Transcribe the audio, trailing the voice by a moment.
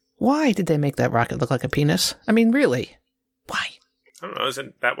Why did they make that rocket look like a penis? I mean, really? Why? I don't know.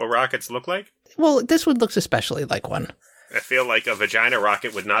 Isn't that what rockets look like? Well, this one looks especially like one. I feel like a vagina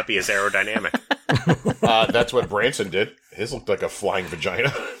rocket would not be as aerodynamic. That's what Branson did. His looked like a flying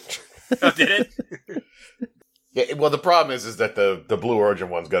vagina. Oh, did it? Yeah, well, the problem is that the Blue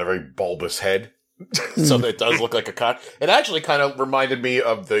Origin one's got a very bulbous head. So it does look like a con. It actually kind of reminded me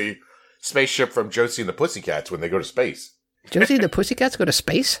of the spaceship from Josie and the Pussycats when they go to space. Josie and the Pussycats go to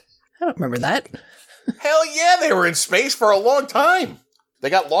space? I don't remember that. Hell yeah, they were in space for a long time.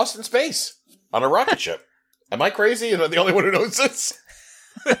 They got lost in space on a rocket ship. Am I crazy? Am I the only one who knows this?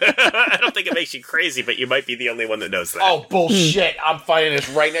 I don't think it makes you crazy, but you might be the only one that knows that. Oh, bullshit. I'm finding this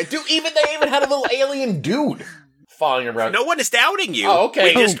right now. Dude, they even had a little alien dude following around. No one is doubting you. Oh,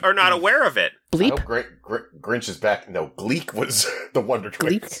 okay. We just are not aware of it. Bleep? I hope Grinch is back. No, Gleek was the Wonder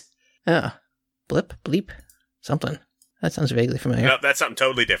Twins. Oh. Blip? Bleep? Something. That sounds vaguely familiar. No, that's something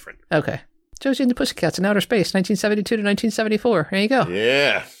totally different. Okay. Josie and the Pussycats in Outer Space, 1972 to 1974. There you go.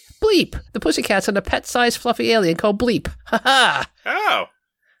 Yeah. Bleep! The Pussycats and a pet-sized fluffy alien called Bleep. Ha-ha! Oh.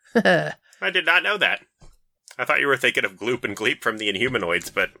 I did not know that. I thought you were thinking of Gloop and Gleep from the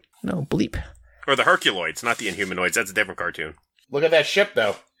Inhumanoids, but... No, Bleep. Or the Herculoids, not the Inhumanoids. That's a different cartoon. Look at that ship,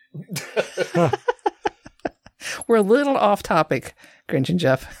 though. We're a little off topic, Grinch and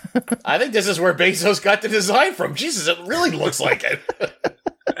Jeff. I think this is where Bezos got the design from. Jesus, it really looks like it.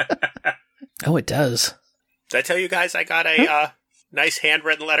 Oh, it does. Did I tell you guys I got a nice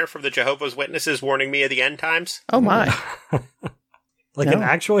handwritten letter from the Jehovah's Witnesses warning me of the end times? Oh, my. Like an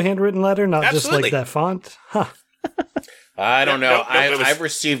actual handwritten letter, not Absolutely. just like that font? Huh. I don't know. No, I've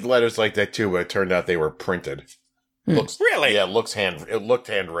received letters like that, too, but it turned out they were printed. Really? Yeah, it looked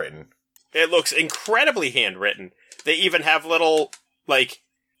handwritten. It looks incredibly handwritten. They even have little, like,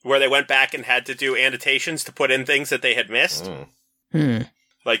 where they went back and had to do annotations to put in things that they had missed.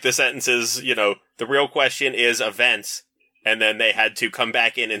 Like the sentences, the real question is events, and then they had to come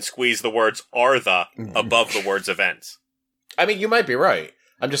back in and squeeze the words "are the" above the words "events." I mean, you might be right.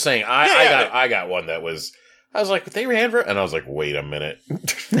 I'm just saying, I got one that was, I was like, they were handwritten? And I was like, wait a minute.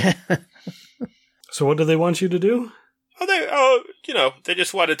 So what do they want you to do? They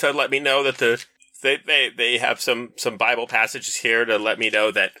just wanted to let me know that they have some Bible passages here to let me know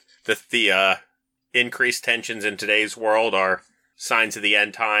that the increased tensions in today's world are signs of the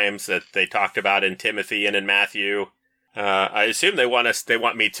end times that they talked about in Timothy and in Matthew. I assume they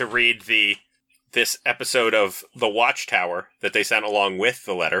want me to read this episode of The Watchtower that they sent along with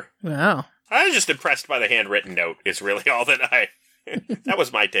the letter. Wow. I was just impressed by the handwritten note is really all that that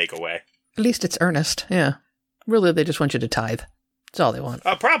was my takeaway. At least it's earnest, yeah. Really, they just want you to tithe. That's all they want.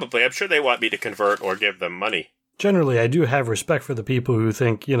 Probably. I'm sure they want me to convert or give them money. Generally, I do have respect for the people who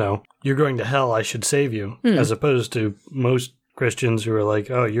think, you're going to hell, I should save you, as opposed to most Christians who are like,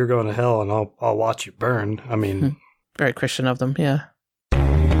 oh, you're going to hell and I'll watch you burn. I mean... Very Christian of them, yeah.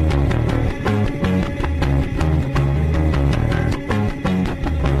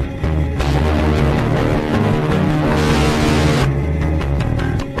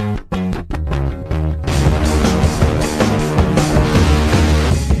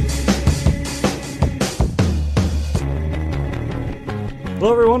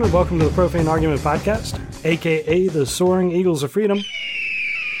 Hello, everyone, and welcome to the Profane Argument Podcast, a.k.a. the Soaring Eagles of Freedom,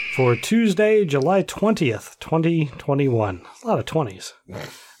 for Tuesday, July 20th, 2021. A lot of 20s.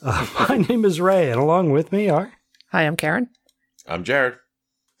 My name is Ray, and along with me are... Hi, I'm Karen. I'm Jarrod.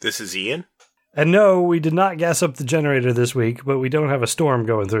 This is Ian. And no, we did not gas up the generator this week, but we don't have a storm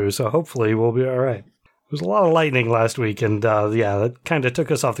going through, so hopefully we'll be all right. There was a lot of lightning last week, and that kind of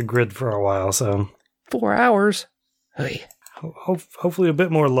took us off the grid for a while, so... 4 hours. Hey. Hopefully a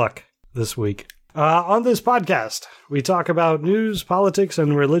bit more luck this week. On this podcast, we talk about news, politics,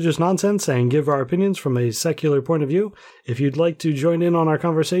 and religious nonsense and give our opinions from a secular point of view. If you'd like to join in on our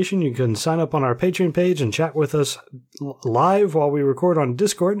conversation, you can sign up on our Patreon page and chat with us live while we record on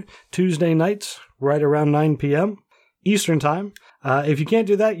Discord Tuesday nights, right around 9 p.m. Eastern Time. If you can't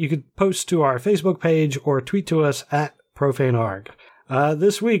do that, you could post to our Facebook page or tweet to us at ProfaneArg.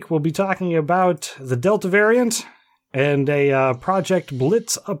 This week, we'll be talking about the Delta variant and a Project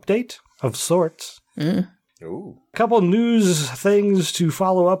Blitz update of sorts. Ooh. A couple news things to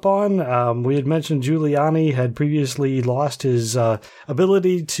follow up on. We had mentioned Giuliani had previously lost his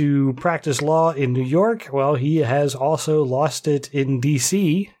ability to practice law in New York. Well, he has also lost it in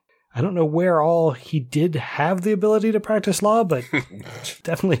D.C. I don't know where all he did have the ability to practice law, but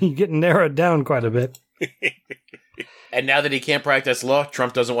definitely getting narrowed down quite a bit. And now that he can't practice law,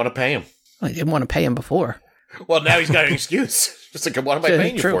 Trump doesn't want to pay him. Well, he didn't want to pay him before. Well, now he's got an excuse. It's like, what am I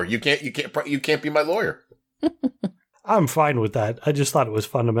paying you True. for? You can't be my lawyer. I'm fine with that. I just thought it was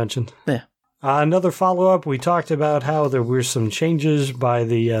fun to mention. Yeah. Another follow-up, we talked about how there were some changes by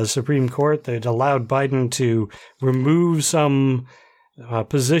the Supreme Court that allowed Biden to remove some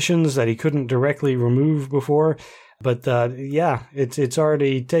positions that he couldn't directly remove before. But it's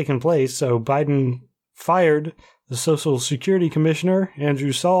already taken place. So Biden fired the Social Security Commissioner,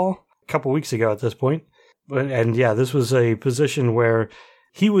 Andrew Saul, a couple weeks ago at this point. And this was a position where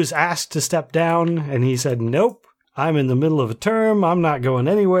he was asked to step down, and he said, nope, I'm in the middle of a term, I'm not going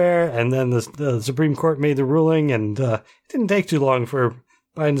anywhere. And then the Supreme Court made the ruling, and it didn't take too long for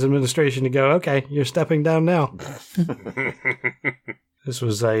Biden's administration to go, okay, you're stepping down now. This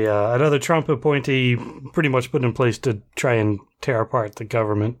was another Trump appointee pretty much put in place to try and tear apart the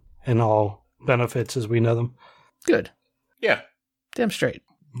government and all benefits as we know them. Good. Yeah. Damn straight.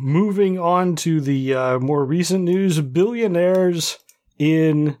 Moving on to the more recent news, billionaires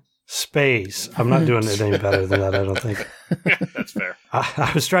in space. I'm not doing it any better than that, I don't think. That's fair.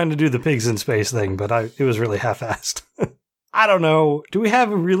 I was trying to do the pigs in space thing, but it was really half-assed. I don't know. Do we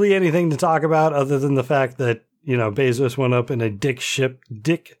have really anything to talk about other than the fact that, Bezos went up in a dick-shaped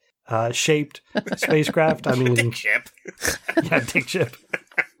spacecraft? I mean, Dick ship. Yeah, dick ship.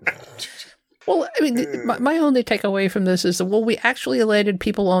 Well, I mean, my only takeaway from this is, we actually landed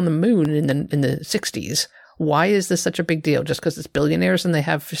people on the moon in the 60s. Why is this such a big deal? Just because it's billionaires and they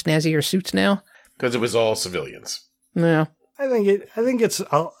have snazzier suits now? Because it was all civilians. No. I think it's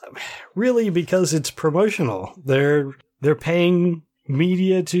really because it's promotional. They're paying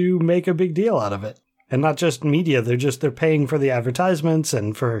media to make a big deal out of it. And not just media, they're paying for the advertisements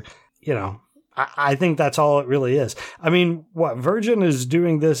and for, I think that's all it really is. I mean, Virgin is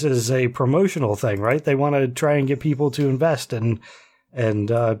doing this as a promotional thing, right? They want to try and get people to invest and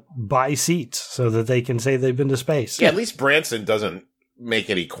buy seats so that they can say they've been to space. Yeah, at least Branson doesn't make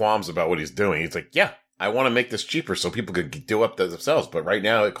any qualms about what he's doing. He's like, yeah, I want to make this cheaper so people could do up themselves. But right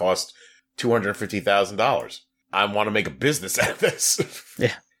now it costs $250,000. I want to make a business out of this.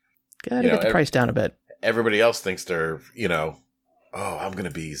 Yeah. Gotta get the price down a bit. Everybody else thinks they're, I'm going to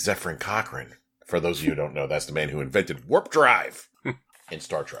be Zephyrin Cochrane. For those of you who don't know, that's the man who invented warp drive in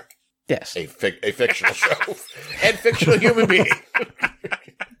Star Trek. Yes. A fictional show and fictional human being.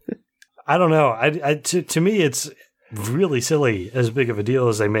 I don't know. To me, it's really silly as big of a deal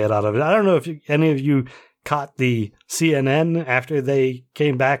as they made out of it. I don't know if any of you caught the CNN after they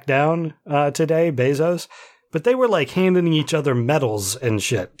came back down today, Bezos, but they were like handing each other medals and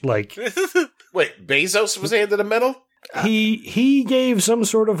shit. Like, wait, Bezos was handed a medal? He gave some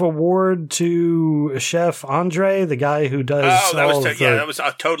sort of award to Chef Andre, the guy who does. Oh, that was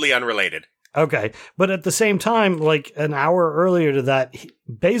totally unrelated. Okay, but at the same time, like an hour earlier to that,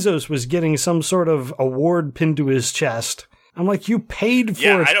 Bezos was getting some sort of award pinned to his chest. I'm like, you paid for it.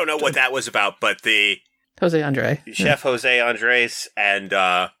 Yeah, I don't know what that was about, but the Jose Andre. Chef Jose Andres and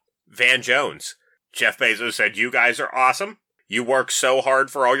Van Jones. Jeff Bezos said, you guys are awesome. You work so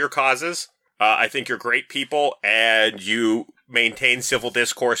hard for all your causes. I think you're great people, and you maintain civil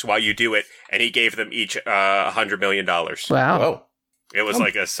discourse while you do it. And he gave them each $100 million. Wow. Whoa. It was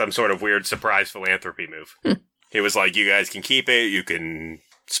like some sort of weird surprise philanthropy move. He was like, you guys can keep it. You can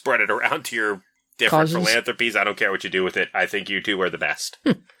spread it around to your different philanthropies. I don't care what you do with it. I think you two are the best.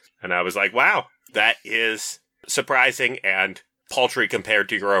 And I was like, wow, that is surprising and paltry compared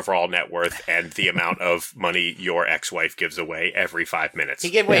to your overall net worth and the amount of money your ex-wife gives away every 5 minutes. He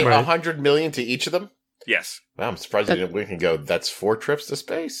gave away $100 million to each of them? Yes. Wow, I'm surprised you didn't wink and go, that's 4 trips to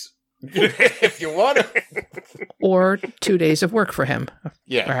space. If you want to. Or 2 days of work for him.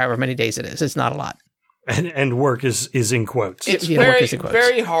 Yeah. Or however many days it is. It's not a lot. And work is in quotes. It's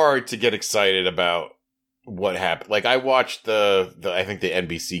very hard to get excited about what happened. Like, I watched I think the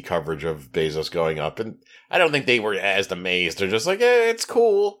NBC coverage of Bezos going up, and I don't think they were as amazed. They're just like, it's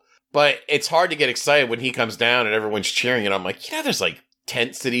cool. But it's hard to get excited when he comes down and everyone's cheering, and I'm like, there's like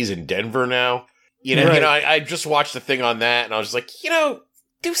tent cities in Denver now. I just watched the thing on that, and I was like,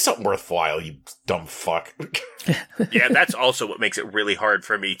 do something worthwhile, you dumb fuck. Yeah, that's also what makes it really hard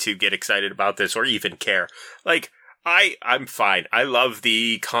for me to get excited about this or even care. Like, I'm fine. I love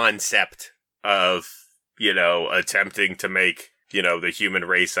the concept of, attempting to make, the human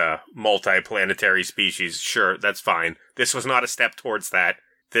race a multi-planetary species. Sure, that's fine. This was not a step towards that.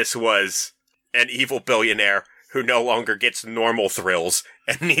 This was an evil billionaire who no longer gets normal thrills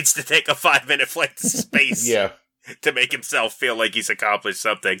and needs to take a 5-minute flight to space. Yeah. To make himself feel like he's accomplished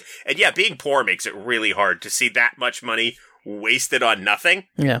something. And yeah, being poor makes it really hard to see that much money wasted on nothing.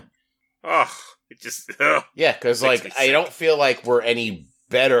 Yeah. Oh, it just... Yeah, because, I don't feel like we're any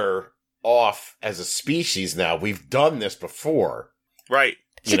better off as a species now. We've done this before. Right.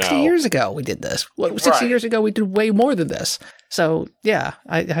 60 years ago we did this. 60 years ago we did way more than this. So, yeah,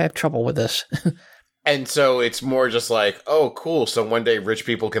 I have trouble with this. And so it's more just like, oh, cool. So one day rich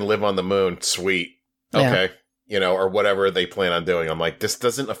people can live on the moon. Sweet. Okay. Yeah. Or whatever they plan on doing. I'm like, this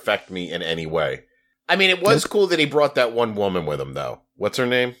doesn't affect me in any way. I mean, it was cool that he brought that one woman with him, though. What's her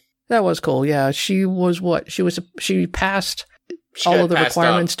name? That was cool. Yeah. She was what? She passed all of the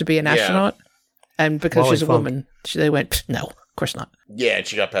requirements to be an astronaut. And because she's a woman, they went, no, of course not. Yeah, and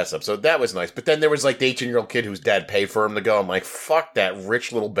she got passed up. So that was nice. But then there was like the 18-year-old kid whose dad paid for him to go. I'm like, fuck that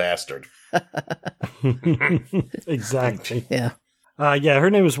rich little bastard. Exactly. Yeah. Her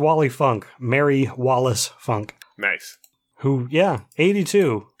name is Wally Funk. Mary Wallace Funk. Nice. Who,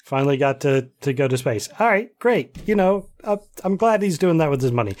 82, finally got to go to space. All right, great. I'm glad he's doing that with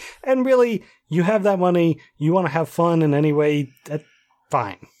his money. And really, you have that money, you want to have fun in any way,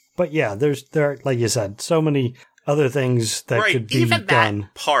 fine. But yeah, there are, like you said, so many other things that could be even done.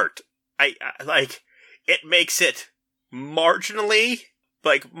 That part, I like, it makes it marginally,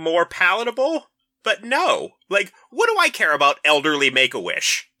 like, more palatable. But no, like, what do I care about elderly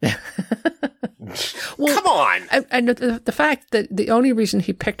Make-A-Wish? Well, come on. And the fact that the only reason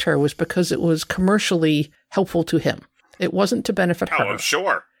he picked her was because it was commercially helpful to him. It wasn't to benefit her. Oh, I'm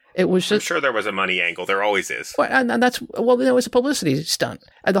sure. It was just, I'm sure there was a money angle. There always is. Well, and it was a publicity stunt.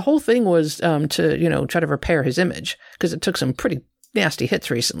 And the whole thing was to, try to repair his image because it took some pretty nasty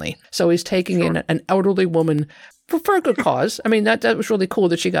hits recently. So he's taking in an elderly woman for a good cause. I mean, that was really cool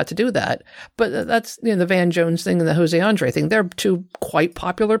that she got to do that. But that's, the Van Jones thing and the Jose Andre thing. They're two quite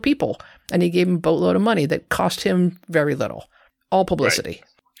popular people. And he gave him a boatload of money that cost him very little. All publicity. Right.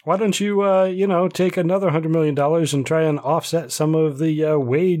 Why don't you, take another $100 million and try and offset some of the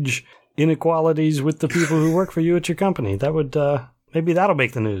wage inequalities with the people who work for you at your company? That would, maybe that'll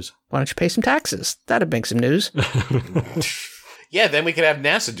make the news. Why don't you pay some taxes? That'd make some news. Yeah, then we could have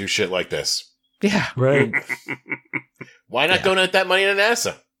NASA do shit like this. Yeah. Right. Why not donate that money to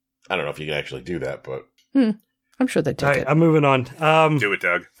NASA? I don't know if you can actually do that, but... I'm sure they'd take it. I'm moving on. Do it,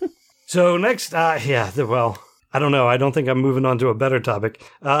 Doug. So next, I don't know. I don't think I'm moving on to a better topic.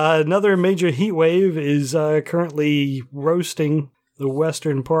 Another major heat wave is currently roasting the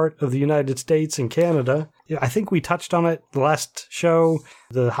western part of the United States and Canada. I think we touched on it the last show,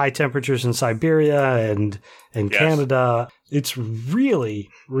 the high temperatures in Siberia and Yes. Canada. It's really,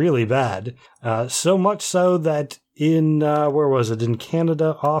 really bad. So much so that in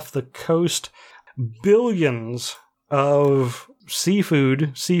Canada off the coast, billions of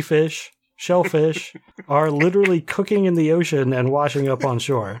seafood, sea fish, shellfish are literally cooking in the ocean and washing up on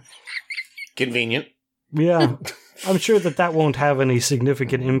shore. Convenient. Yeah. I'm sure that won't have any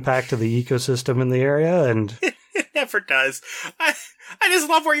significant impact to the ecosystem in the area. And It never does. I just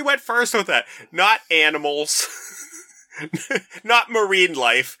love where you went first with that. Not animals. Not marine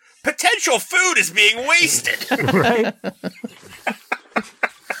life. Potential food is being wasted. right?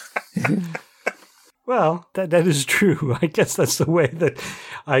 Well, that is true. I guess that's the way that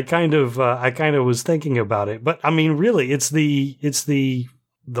I kind of was thinking about it. But I mean, really, it's the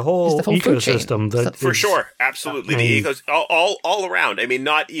whole ecosystem that for sure, absolutely. The ecosystem all around. I mean,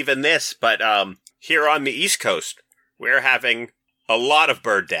 not even this, but here on the East Coast, we're having a lot of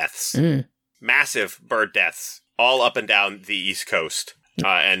bird deaths, massive bird deaths, all up and down the East Coast,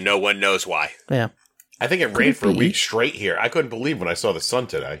 and no one knows why. Yeah, I think it rained for a week straight here. I couldn't believe when I saw the sun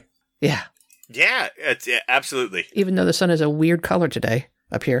today. Yeah. Yeah, absolutely. Even though the sun is a weird color today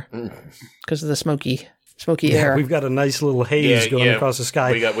up here because of the smoky air. We've got a nice little haze going across the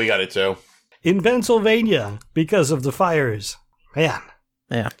sky. We got it too. In Pennsylvania, because of the fires. Man.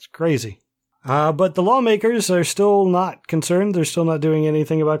 Yeah. It's crazy. But the lawmakers are still not concerned. They're still not doing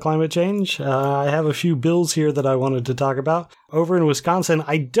anything about climate change. I have a few bills here that I wanted to talk about. Over in Wisconsin,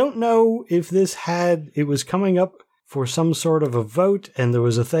 I don't know if it was coming up for some sort of a vote, and there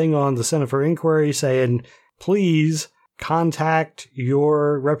was a thing on the Senate for Inquiry saying, please contact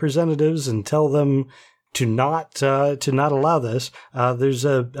your representatives and tell them to not allow this. There's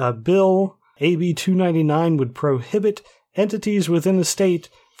a bill, AB 299, would prohibit entities within the state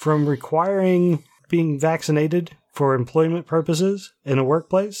from requiring being vaccinated for employment purposes in a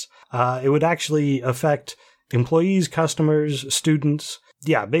workplace. It would actually affect employees, customers, students.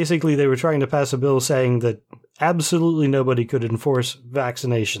 Yeah, basically they were trying to pass a bill saying that absolutely nobody could enforce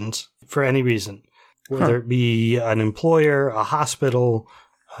vaccinations for any reason, whether it be an employer, a hospital,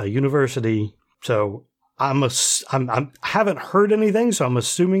 a university. So I haven't heard anything, so I'm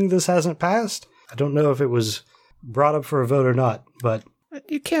assuming this hasn't passed. I don't know if it was brought up for a vote or not, but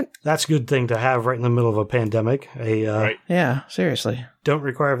you can't. That's a good thing to have right in the middle of a pandemic. Right. Yeah, seriously. Don't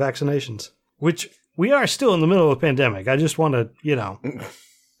require vaccinations, which we are still in the middle of a pandemic. I just want to,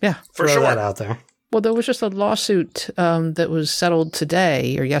 Yeah. For Throw sure. that out there. Well, there was just a lawsuit that was settled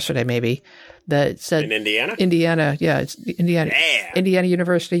today or yesterday, maybe, that said In Indiana? Indiana, yeah, it's Indiana. Yeah. Indiana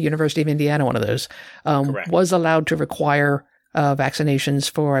University of Indiana, one of those, Correct. was allowed to require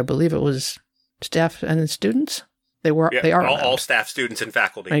vaccinations for, I believe it was staff and students. They are all staff, students, and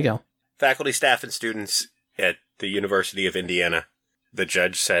faculty. There you go. Faculty, staff, and students at the University of Indiana. The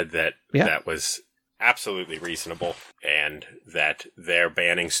judge said that that was absolutely reasonable, and that they're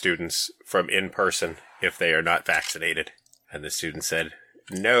banning students from in-person if they are not vaccinated. And the students said,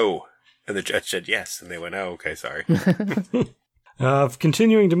 no. And the judge said yes. And they went, oh, okay, sorry.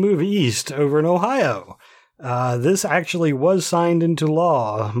 Continuing to move east over in Ohio. This actually was signed into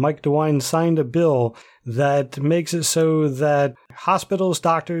law. Mike DeWine signed a bill that makes it so that hospitals,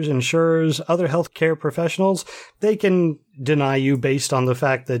 doctors, insurers, other healthcare professionals, they can deny you based on the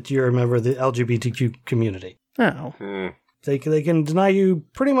fact that you're a member of the LGBTQ community. Oh. They can deny you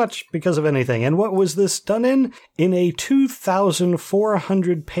pretty much because of anything. And what was this done in? In a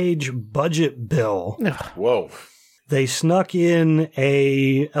 2,400-page budget bill. Whoa. They snuck in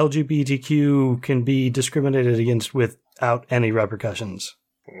a LGBTQ can be discriminated against without any repercussions.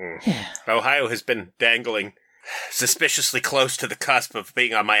 Ohio has been dangling suspiciously close to the cusp of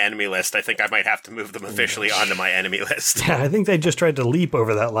being on my enemy list. I think I might have to move them officially onto my enemy list. Yeah, I think they just tried to leap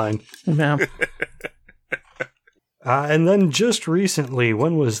over that line. No. And then just recently,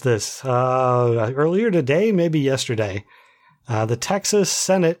 when was this? Earlier today, maybe yesterday, the Texas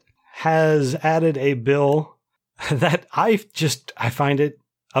Senate has added a bill that I find it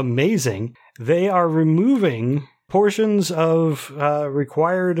amazing. They are removing portions of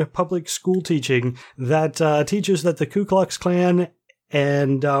required public school teaching that teaches that the Ku Klux Klan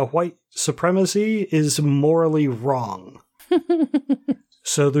and white supremacy is morally wrong.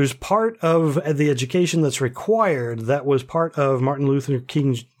 So there's part of the education that's required that was part of Martin Luther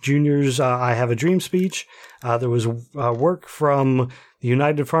King Jr.'s I Have a Dream speech. There was work from the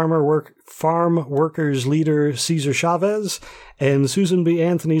United Farm Workers leader Cesar Chavez and Susan B.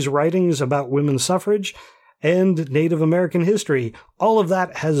 Anthony's writings about women's suffrage and Native American history. All of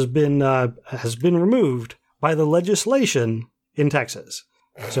that has been removed by the legislation in Texas.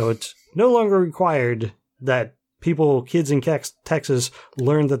 So it's no longer required that kids in Texas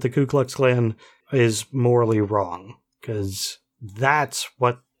learn that the Ku Klux Klan is morally wrong, because that's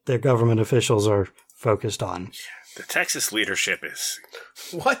what their government officials are focused on. The Texas leadership is...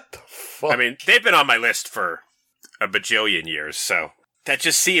 What the fuck? I mean, they've been on my list for a bajillion years, so that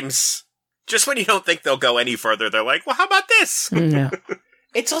just seems... Just when you don't think they'll go any further, they're like, well, how about this? Yeah.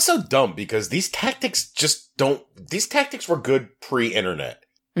 It's also dumb because these tactics just don't... These tactics were good pre-internet.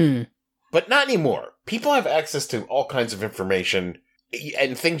 But not anymore. People have access to all kinds of information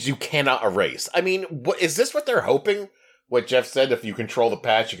and things you cannot erase. I mean, is this what they're hoping? What Jeff said, if you control the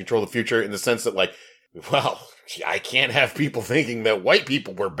past, you control the future, in the sense that, like, well, I can't have people thinking that white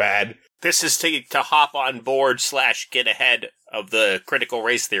people were bad. This is to hop on board / get ahead of the critical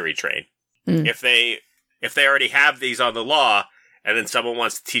race theory train. If they already have these on the law, and then someone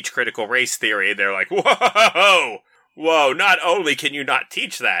wants to teach critical race theory, they're like, whoa, not only can you not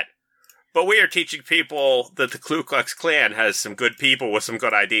teach that, but we are teaching people that the Ku Klux Klan has some good people with some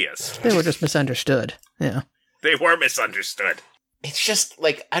good ideas. They were just misunderstood. Yeah. They were misunderstood. It's just,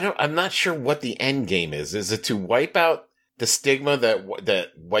 like, I'm not sure what the end game is. Is it to wipe out the stigma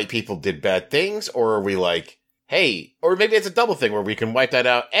that white people did bad things? Or are we like, hey, or maybe it's a double thing where we can wipe that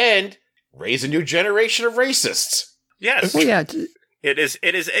out and raise a new generation of racists? Yes. Well, yeah. It is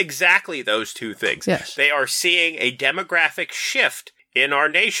exactly those two things. Yes. They are seeing a demographic shift in our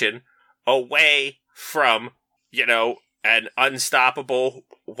nation away from, an unstoppable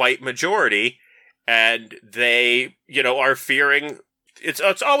white majority, and they, are fearing.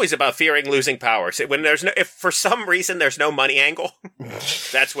 It's always about fearing losing power. So when if for some reason there's no money angle,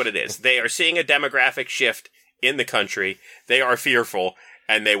 that's what it is. They are seeing a demographic shift in the country. They are fearful,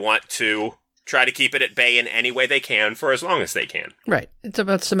 and they want to try to keep it at bay in any way they can for as long as they can. Right. It's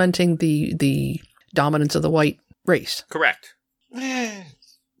about cementing the dominance of the white race. Correct.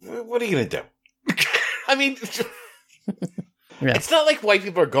 What are you going to do? I mean, Yeah. It's not like white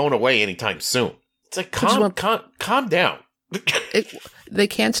people are going away anytime soon. It's like, calm down. They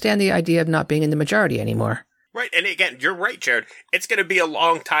can't stand the idea of not being in the majority anymore. Right, and again, you're right, Jarrod. It's going to be a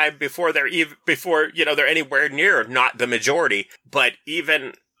long time before they're they're anywhere near not the majority. But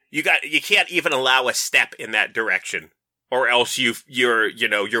even you can't even allow a step in that direction, or else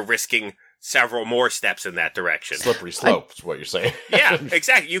you're risking several more steps in that direction. Slippery slope is what you're saying. Yeah,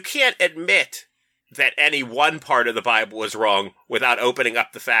 exactly. You can't admit that any one part of the Bible is wrong without opening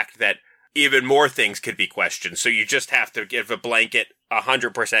up the fact that even more things could be questioned. So you just have to give a blanket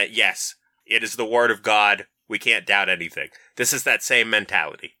 100% yes. It is the word of God. We can't doubt anything. This is that same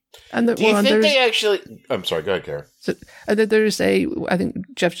mentality. Do you think they actually... I'm sorry, go ahead, Karen. So, I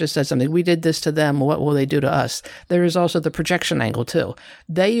think Jeff just said something. We did this to them. What will they do to us? There is also the projection angle, too.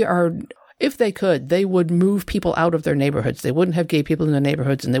 They are... If they could, they would move people out of their neighborhoods. They wouldn't have gay people in their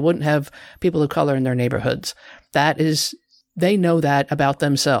neighborhoods, and they wouldn't have people of color in their neighborhoods. They know that about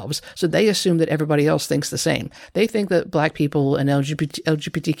themselves. So they assume that everybody else thinks the same. They think that black people and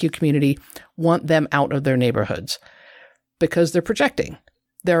LGBTQ community want them out of their neighborhoods because they're projecting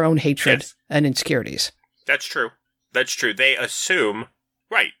their own hatred and insecurities. That's true. They assume,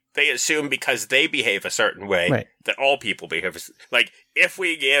 right. They assume because they behave a certain way that all people behave. Like, if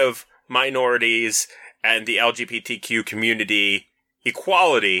we give minorities and the LGBTQ community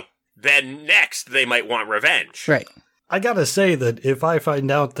equality, then next they might want revenge. Right. I gotta say that if I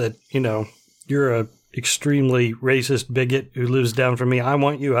find out that, you're a extremely racist bigot who lives down from me, I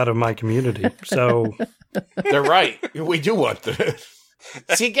want you out of my community. So they're right. We do want them.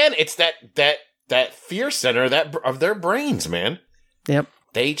 See, again, it's that fear center of their brains, man. Yep.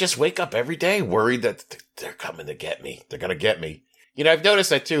 They just wake up every day worried that they're coming to get me. They're going to get me. I've noticed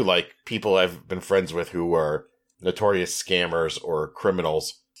that too. Like, people I've been friends with who are notorious scammers or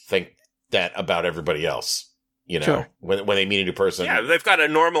criminals think that about everybody else. Sure. when they meet a new person. Yeah, they've got to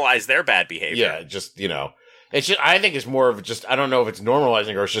normalize their bad behavior. Yeah, it's just, I think it's more of just, I don't know if it's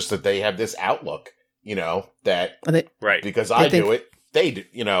normalizing or it's just that they have this outlook, that because I do it, they do,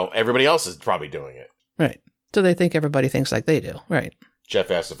 everybody else is probably doing it. Right. So they think everybody thinks like they do. Right.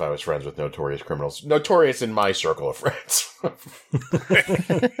 Jeff asked if I was friends with notorious criminals. Notorious in my circle of friends.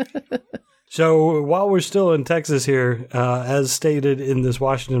 So while we're still in Texas here, as stated in this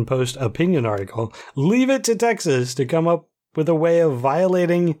Washington Post opinion article, leave it to Texas to come up with a way of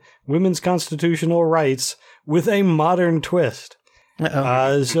violating women's constitutional rights with a modern twist.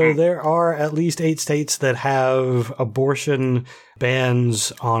 So there are at least 8 states that have abortion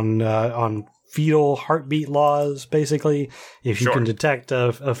bans on fetal heartbeat laws, basically. If you can detect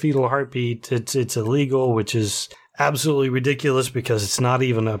a fetal heartbeat, it's illegal, which is absolutely ridiculous because it's not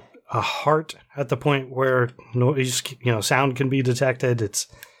even a heart at the point where sound can be detected.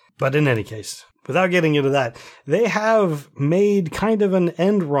 But in any case, without getting into that, they have made kind of an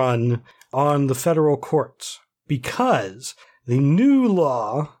end run on the federal courts because the new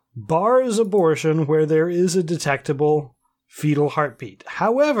law bars abortion where there is a detectable fetal heartbeat.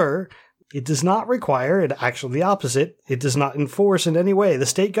 However, it does not require, actually the opposite, it does not enforce in any way. The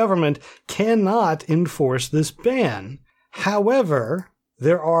state government cannot enforce this ban. However,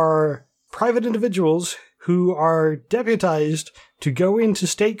 there are private individuals who are deputized to go into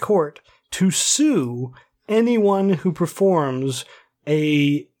state court to sue anyone who performs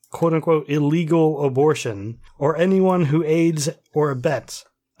a quote-unquote illegal abortion or anyone who aids or abets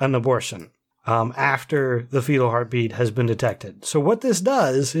an abortion after the fetal heartbeat has been detected. So what this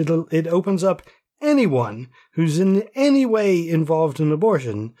does, it opens up anyone who's in any way involved in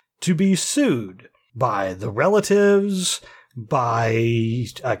abortion to be sued by the relatives, by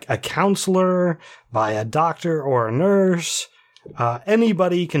a counselor, by a doctor or a nurse.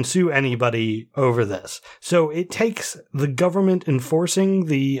 Anybody can sue anybody over this. So it takes the government enforcing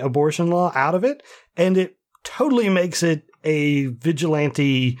the abortion law out of it, and it totally makes it a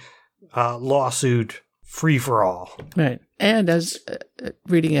vigilante lawsuit free-for-all. Right. And as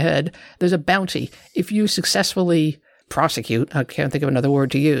reading ahead, there's a bounty. If you successfully prosecute, I can't think of another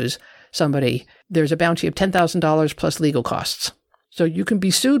word to use, somebody, there's a bounty of $10,000 plus legal costs. So you can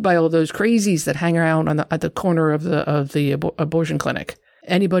be sued by all those crazies that hang around at the corner of the abortion clinic.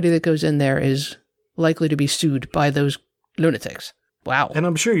 Anybody that goes in there is likely to be sued by those lunatics. Wow. And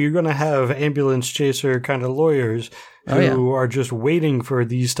I'm sure you're going to have ambulance chaser kind of lawyers who are just waiting for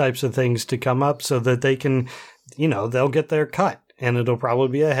these types of things to come up so that they can, they'll get their cut. And it'll probably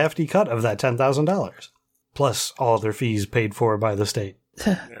be a hefty cut of that $10,000. Plus all their fees paid for by the state.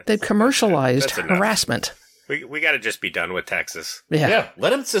 They've commercialized harassment. We got to just be done with Texas. Yeah. Let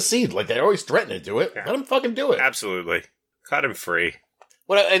them secede. Like, they always threaten to do it. Yeah. Let them fucking do it. Absolutely. Cut them free.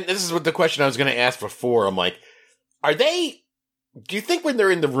 And this is what the question I was going to ask before. I'm like, do you think when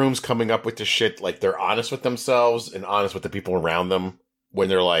they're in the rooms coming up with this shit, like, they're honest with themselves and honest with the people around them? When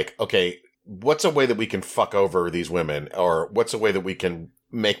they're like, okay, what's a way that we can fuck over these women? Or what's a way that we can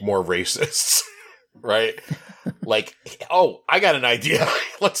make more racists? Right? Like, oh, I got an idea.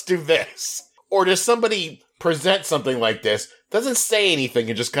 Let's do this. Or does somebody present something like this, doesn't say anything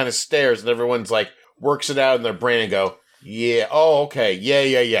and just kind of stares, and everyone's like, works it out in their brain and go, yeah, oh, okay,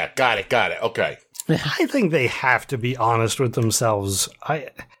 yeah, got it, okay. I think they have to be honest with themselves.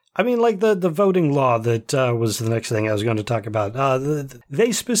 I mean, like the voting law that was the next thing I was going to talk about.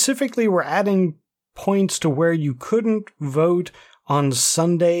 They specifically were adding points to where you couldn't vote on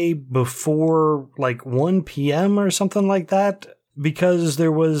Sunday before like 1 p.m. or something like that, because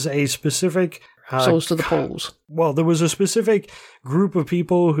there was a specific... Souls to the polls. Well, there was a specific group of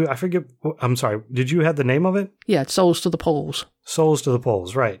people who, I forget, I'm sorry, did you have the name of it? Yeah, it's Souls to the polls. Souls to the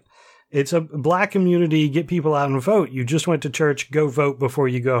polls, right. It's a black community, get people out and vote. You just went to church, go vote before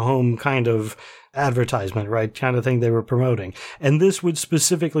you go home kind of advertisement, right? Kind of thing they were promoting. And this would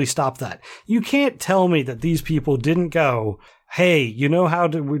specifically stop that. You can't tell me that these people didn't go, hey, you know how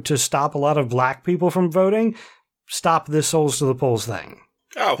to stop a lot of black people from voting? Stop this Souls to the polls thing.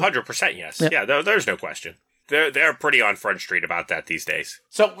 Oh, 100% yes. Yep. Yeah, there's no question. They're pretty on Front Street about that these days.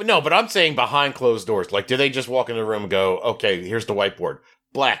 So, no, but I'm saying behind closed doors. Like, do they just walk in the room and go, okay, here's the whiteboard.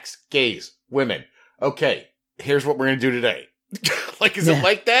 Blacks, gays, women. Okay, here's what we're going to do today. Like, is it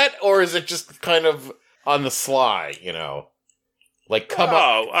like that? Or is it just kind of on the sly, you know? Like, come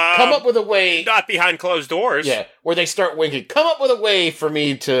up with a way. Not behind closed doors. Yeah, where they start winking. Come up with a way for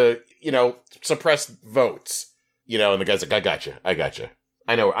me to, you know, suppress votes. You know, and the guy's like, I got you.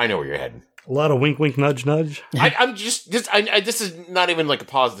 I know where you're heading. A lot of wink, wink, nudge, nudge. I'm just this is not even like a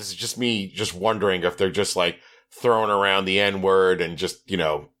pause. This is just me just wondering if they're just like throwing around the N-word and just, you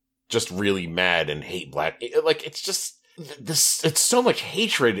know, just really mad and hate black. Like, it's just this. It's so much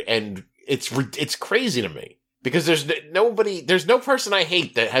hatred, and it's crazy to me because there's no person I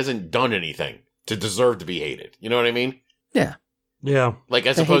hate that hasn't done anything to deserve to be hated. You know what I mean? Yeah. Yeah. Like,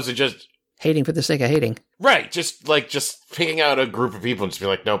 as opposed to just hating for the sake of hating. Right. Just picking out a group of people and just be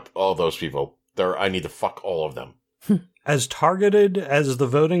like, nope, all those people. I need to fuck all of them. As targeted as the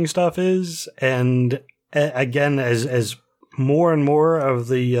voting stuff is, and again, as more and more of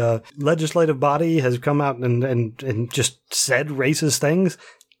the legislative body has come out and just said racist things,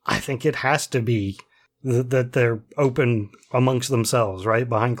 I think it has to be that they're open amongst themselves, right?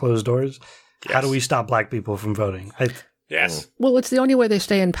 Behind closed doors. Yes. How do we stop black people from voting? Yes. Well, it's the only way they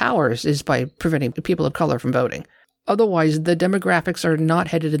stay in power is by preventing people of color from voting. Otherwise, the demographics are not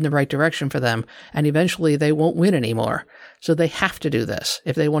headed in the right direction for them, and eventually they won't win anymore. So they have to do this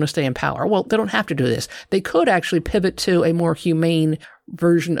if they want to stay in power. Well, they don't have to do this. They could actually pivot to a more humane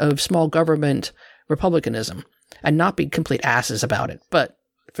version of small government republicanism and not be complete asses about it. But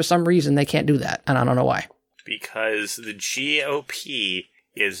for some reason, they can't do that, and I don't know why. Because the GOP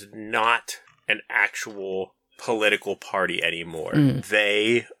is not an actual political party anymore.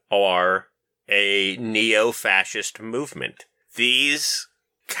 They are a neo-fascist movement. These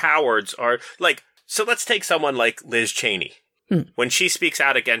cowards are like, so let's take someone like Liz Cheney. When she speaks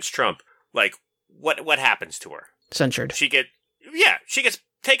out against Trump, like, what happens to her? Censured. She gets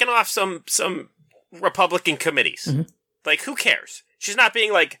taken off some Republican committees. Like, who cares? She's not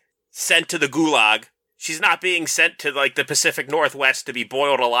being like sent to the gulag. She's not being sent to like the Pacific Northwest to be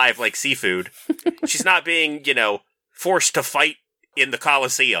boiled alive like seafood. She's not being, you know, forced to fight in the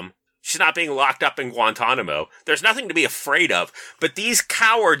Coliseum. She's not being locked up in Guantanamo. There's nothing to be afraid of. But these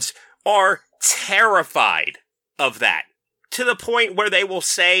cowards are terrified of that, to the point where they will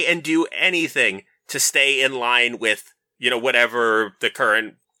say and do anything to stay in line with, you know, whatever the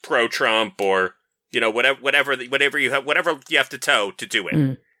current pro-Trump or, you know, whatever you have to toe to do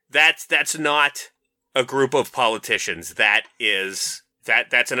it. That's not a group of politicians. That's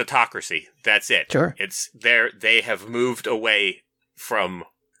an autocracy. That's it. Sure. They have moved away from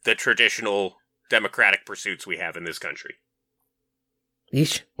the traditional democratic pursuits we have in this country.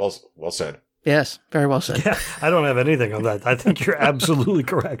 Yeesh. Well said. Yes, very well said. Yeah, I don't have anything on that. I think you're absolutely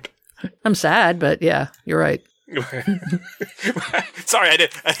correct. I'm sad, but yeah, you're right. Sorry, I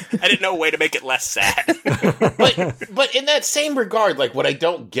didn't know a way to make it less sad. but in that same regard, like, what I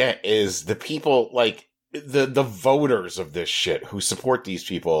don't get is the people, like, the voters of this shit who support these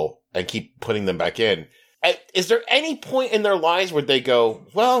people and keep putting them back in. Is there any point in their lives where they go,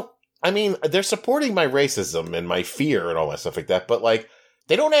 well, I mean, they're supporting my racism and my fear and all that stuff like that, but, like,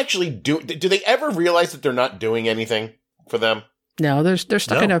 they don't actually do they ever realize that they're not doing anything for them? No, they're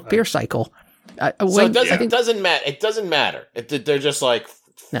stuck in a fear cycle. So it doesn't matter. It doesn't matter. They're just like,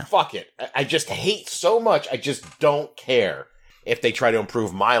 fuck it. I just hate so much. I just don't care if they try to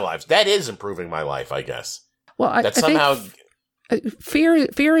improve my lives. That is improving my life, I guess. Well, I think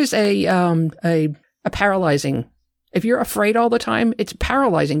fear is a paralyzing. If you're afraid all the time, it's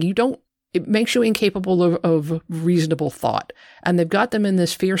paralyzing. It makes you incapable of reasonable thought. And they've got them in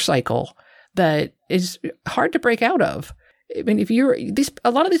this fear cycle that is hard to break out of. I mean,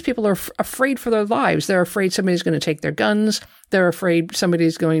 a lot of these people are afraid for their lives. They're afraid somebody's going to take their guns. They're afraid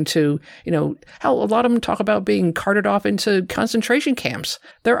somebody's going to, hell, a lot of them talk about being carted off into concentration camps.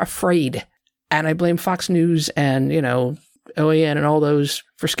 They're afraid. And I blame Fox News and, OAN and all those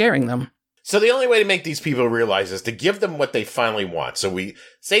for scaring them. So the only way to make these people realize is to give them what they finally want. So we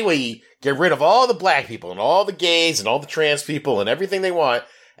get rid of all the black people and all the gays and all the trans people and everything they want.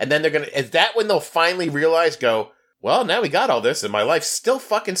 And then is that when they'll finally realize, well, now we got all this and my life still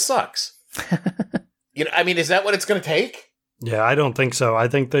fucking sucks. Is that what it's going to take? Yeah, I don't think so. I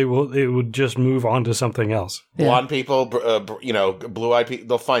think it would just move on to something else. Yeah. Blonde people, blue-eyed people,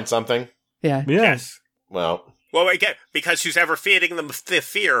 they'll find something. Yeah. Yes. Well, again, because who's ever feeding them the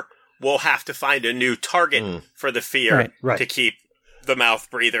fear will have to find a new target for the fear to keep the mouth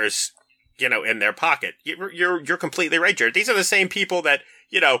breathers, in their pocket. You're completely right, Jared. These are the same people that,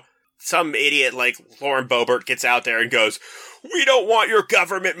 some idiot like Lauren Boebert gets out there and goes, "We don't want your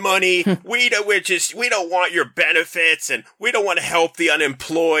government money. We don't want your benefits, and we don't want to help the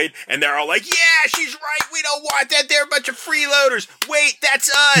unemployed." And they're all like, "Yeah, she's right. We don't want that. They're a bunch of freeloaders. Wait,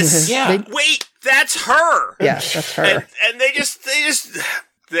 that's us. Yeah. Wait, that's her. Yeah, that's her." And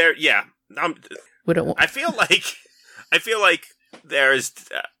they're We don't want. I feel like there's.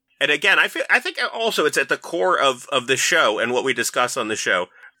 And again, I think also it's at the core of the show and what we discuss on the show.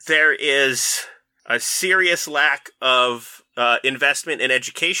 There is a serious lack of investment in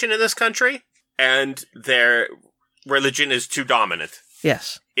education in this country, and their religion is too dominant.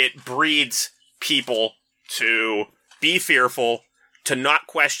 Yes. It breeds people to be fearful, to not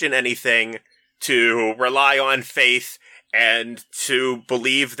question anything, to rely on faith, and to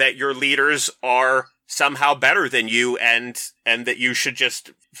believe that your leaders are somehow better than you, and that you should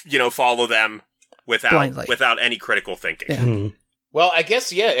just, follow them without any critical thinking. Yeah. Mm-hmm. Well, I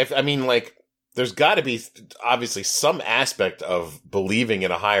guess, yeah, there's got to be, obviously, some aspect of believing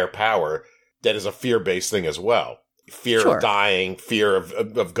in a higher power that is a fear-based thing as well. Fear of dying, fear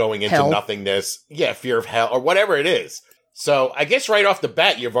of going into nothingness, fear of hell, or whatever it is. So I guess right off the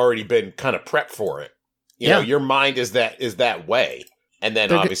bat, you've already been kind of prepped for it. Your mind is that way. And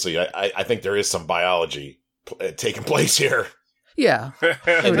then, obviously, I think there is some biology taking place here. Yeah.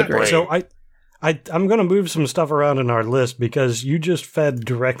 In the brain. So I'm going to move some stuff around in our list because you just fed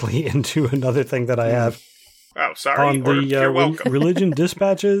directly into another thing that I have. Oh, sorry. On the you're welcome. Religion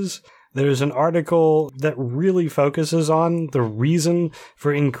Dispatches, there's an article that really focuses on the reason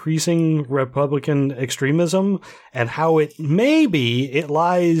for increasing Republican extremism and how it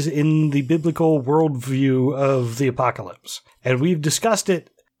lies in the biblical worldview of the apocalypse. And we've discussed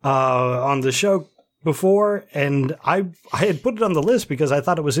it on the show before, and I had put it on the list because I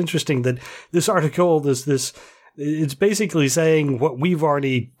thought it was interesting that this article, it's basically saying what we've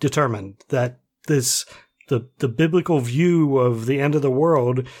already determined, that the biblical view of the end of the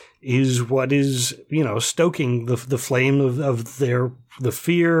world is what is, stoking the flame of the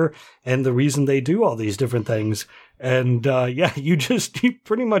fear and the reason they do all these different things. And you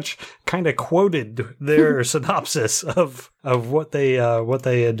pretty much kind of quoted their synopsis of what they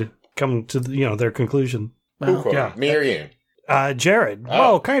had come to, their conclusion. Who quoted? Me or you? Jarrod. Oh.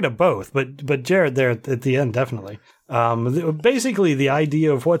 Well, kind of both, but Jarrod there at the end, definitely. Basically, the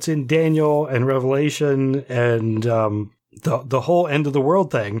idea of what's in Daniel and Revelation and the whole end of the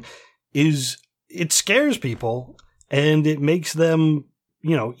world thing is it scares people and it makes them,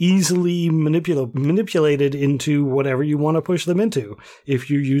 easily manipulated into whatever you want to push them into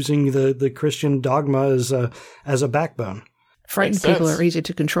if you're using the Christian dogma as a backbone. Frightened people are easy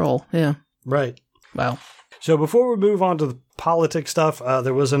to control. Yeah. Right. Wow. So before we move on to the politics stuff,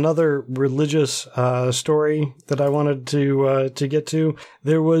 there was another religious story that I wanted to get to.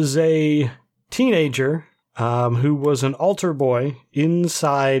 There was a teenager who was an altar boy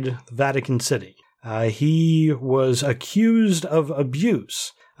inside Vatican City. He was accused of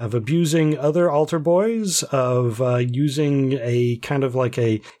abusing other altar boys, of using a kind of like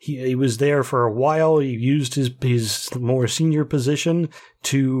he was there for a while. He used his more senior position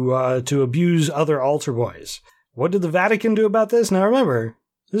to abuse other altar boys. What did the Vatican do about this? Now remember,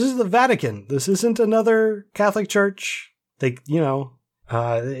 this is the Vatican. This isn't another Catholic church. They,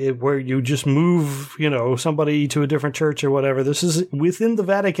 where you just move, somebody to a different church or whatever. This is within the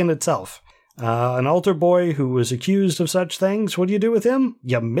Vatican itself. An altar boy who was accused of such things, what do you do with him?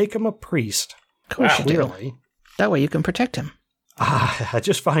 You make him a priest. Of course you do. Clearly. That way you can protect him. I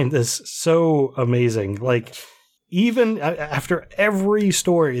just find this so amazing. Like, even after every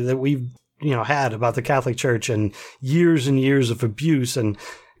story that we've had about the Catholic Church and years of abuse and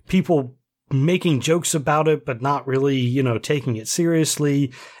people making jokes about it, but not really, taking it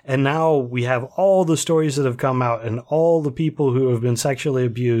seriously. And now we have all the stories that have come out and all the people who have been sexually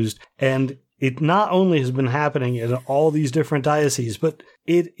abused. And it not only has been happening in all these different dioceses, but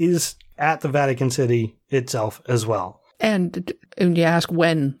it is at the Vatican City itself as well. And you ask,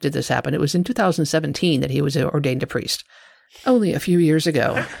 when did this happen? It was in 2017 that he was ordained a priest. Only a few years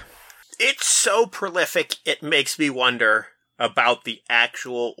ago. It's so prolific, it makes me wonder about the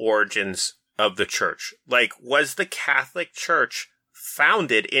actual origins of the church. Like, was the Catholic Church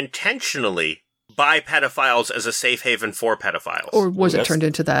founded intentionally by pedophiles as a safe haven for pedophiles? Or was it turned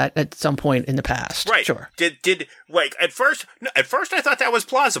into that at some point in the past? Right. Sure. At first I thought that was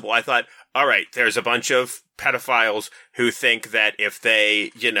plausible. I thought, all right, there's a bunch of pedophiles who think that if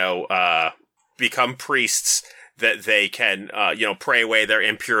they, become priests, that they can, pray away their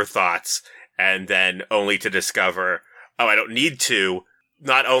impure thoughts, and then only to discover, oh, I don't need to.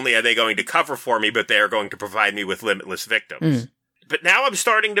 Not only are they going to cover for me, but they are going to provide me with limitless victims. But now I'm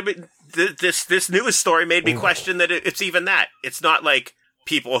starting to be, this newest story made me question that it's even that. It's not like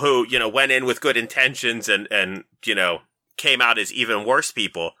people who, went in with good intentions and came out as even worse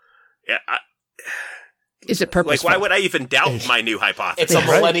people. Is it purposeful? Like, why would I even doubt my new hypothesis? It's a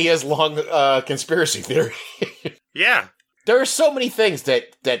millennia-long conspiracy theory. Yeah. There are so many things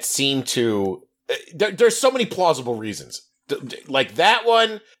that seem to... There's so many plausible reasons. Like that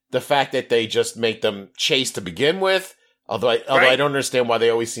one, the fact that they just make them chaste to begin with, although I don't understand why they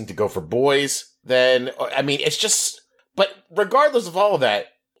always seem to go for boys, then, I mean, it's just... But regardless of all of that,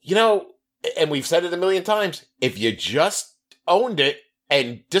 and we've said it a million times, if you just owned it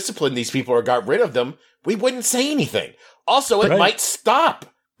and disciplined these people or got rid of them, we wouldn't say anything. Also, it might stop.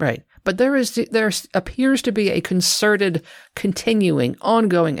 Right. But there appears to be a concerted, continuing,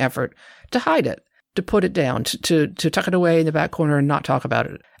 ongoing effort to hide it, to put it down, to tuck it away in the back corner and not talk about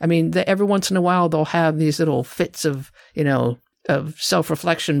it. I mean, every once in a while they'll have these little fits of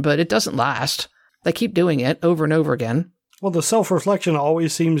self-reflection, but it doesn't last. They keep doing it over and over again. Well, the self-reflection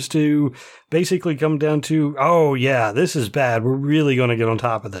always seems to basically come down to, oh, yeah, this is bad. We're really going to get on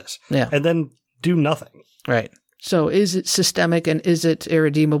top of this. Yeah. And then do nothing. Right. So is it systemic and is it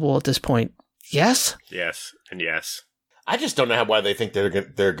irredeemable at this point? Yes? Yes, and yes. I just don't know why they think they're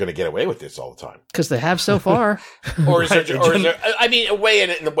going to get away with this all the time. Because they have so far. Or is there? I mean,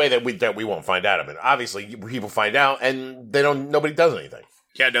 in the way that we won't find out of it. Obviously, people find out, and nobody does anything.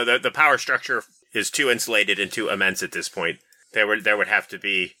 Yeah, no, the power structure is too insulated and too immense at this point. There would have to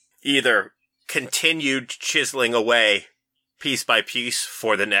be either continued chiseling away piece by piece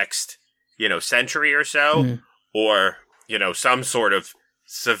for the next, century or so, or, some sort of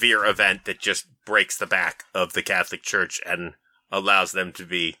severe event that just breaks the back of the Catholic Church and allows them to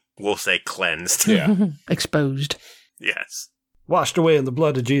be, we'll say, cleansed. Yeah. Exposed. Yes. Washed away in the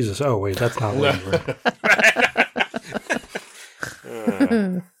blood of Jesus. Oh, wait, that's not what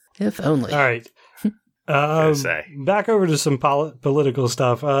If only. All right. Back over to some political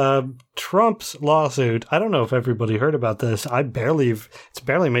stuff. Trump's lawsuit. I don't know if everybody heard about this. It's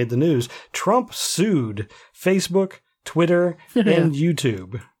barely made the news. Trump sued Facebook, Twitter, and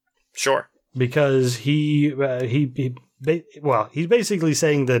YouTube. Sure. Because he's basically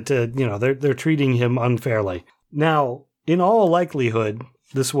saying that they're treating him unfairly. Now, in all likelihood,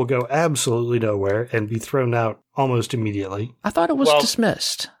 this will go absolutely nowhere and be thrown out almost immediately. I thought it was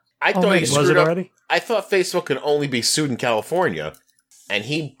dismissed. I thought he was it already? I thought Facebook could only be sued in California, and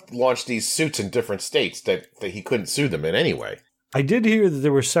he launched these suits in different states that he couldn't sue them in anyway. I did hear that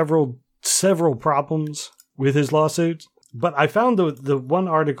there were several problems with his lawsuit, but I found the one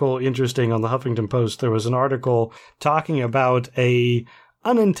article interesting on the Huffington Post. There was an article talking about a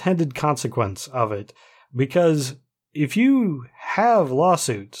unintended consequence of it, because if you have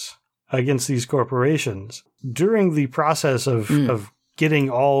lawsuits against these corporations during the process of getting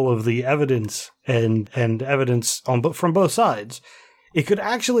all of the evidence and evidence from both sides, it could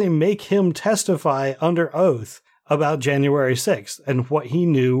actually make him testify under oath about January 6th and what he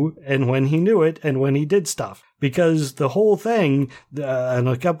knew and when he knew it and when he did stuff. Because the whole thing, and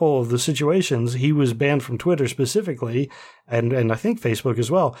a couple of the situations, he was banned from Twitter specifically, and I think Facebook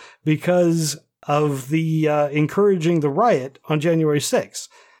as well, because of the encouraging the riot on January 6th.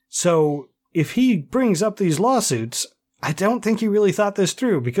 So if he brings up these lawsuits, I don't think he really thought this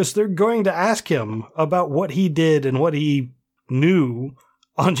through, because they're going to ask him about what he did and what he knew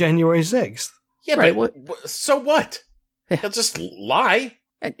on January 6th. Yeah, right. But so what? He'll just lie.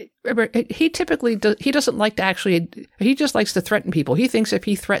 He typically he doesn't like to actually, he just likes to threaten people. He thinks if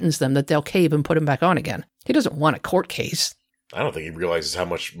he threatens them that they'll cave and put him back on again. He doesn't want a court case. I don't think he realizes how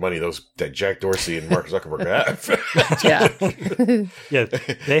much money that Jack Dorsey and Mark Zuckerberg have. Yeah. Yeah,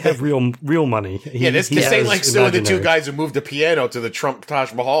 they have real money. This ain't like suing the two guys who moved the piano to the Trump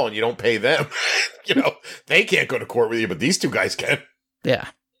Taj Mahal and you don't pay them. They can't go to court with you, but these two guys can. Yeah.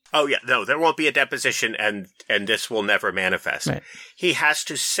 Oh, yeah. No, there won't be a deposition and this will never manifest. Right. He has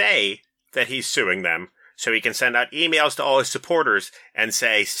to say that he's suing them so he can send out emails to all his supporters and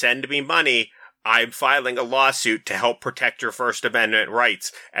say, send me money. I'm filing a lawsuit to help protect your First Amendment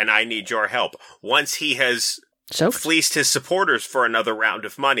rights, and I need your help. Once he has fleeced his supporters for another round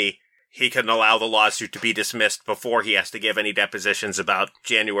of money, he can allow the lawsuit to be dismissed before he has to give any depositions about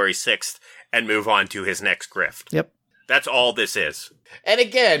January 6th and move on to his next grift. Yep. That's all this is. And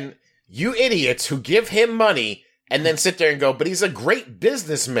again, you idiots who give him money and then sit there and go, but he's a great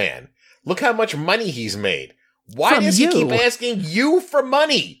businessman. Look how much money he's made. Why does he keep asking you for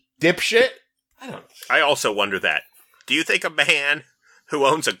money, dipshit? I also wonder that. Do you think a man who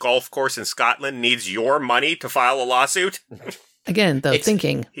owns a golf course in Scotland needs your money to file a lawsuit? Again,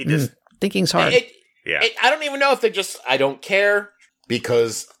 thinking. Thinking's hard. I don't even know if they I don't care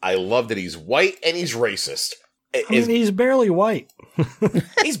because I love that he's white and he's racist. He's barely white.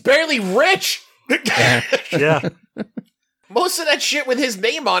 He's barely rich. Yeah. Most of that shit with his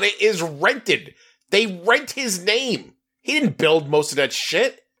name on it is rented. They rent his name. He didn't build most of that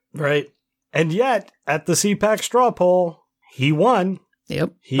shit. Right. And yet, at the CPAC straw poll, he won.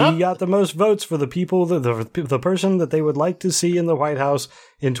 Yep. He got the most votes for the people, the person that they would like to see in the White House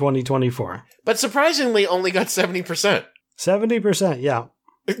in 2024. But surprisingly, only got 70%. 70%, yeah.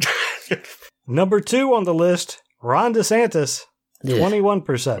 Number 2 on the list, Ron DeSantis,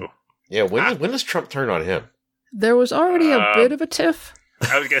 21%. Yeah, when does Trump turn on him? There was already a bit of a tiff.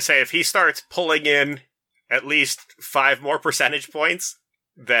 I was going to say, if he starts pulling in at least 5 more percentage points,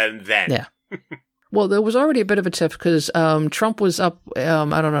 then. Yeah. Well, there was already a bit of a tiff because Trump was up,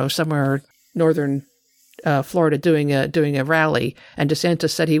 I don't know, somewhere northern Florida doing a rally, and DeSantis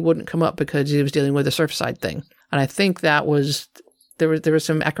said he wouldn't come up because he was dealing with a Surfside thing. And I think that was there was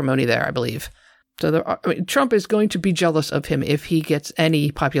some acrimony there, I believe. So Trump is going to be jealous of him if he gets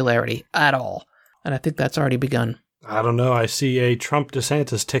any popularity at all, and I think that's already begun. I don't know. I see a Trump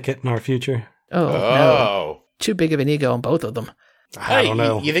DeSantis ticket in our future. Oh. No. Too big of an ego on both of them. I don't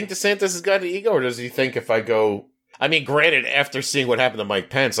know. You think DeSantis has got an ego, or does he think if I go... I mean, granted, after seeing what happened to Mike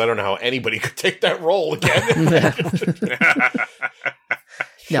Pence, I don't know how anybody could take that role again.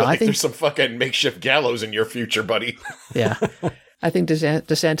 No, I think there's some fucking makeshift gallows in your future, buddy. Yeah. I think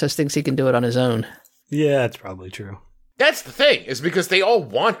DeSantis thinks he can do it on his own. Yeah, that's probably true. That's the thing, is because they all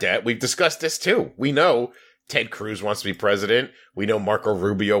want that. We've discussed this, too. We know Ted Cruz wants to be president. We know Marco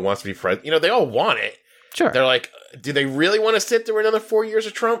Rubio wants to be president. They all want it. Sure. They're like, do they really want to sit through another 4 years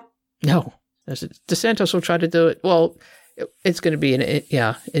of Trump? No. DeSantis will try to do it. Well, it's going to be an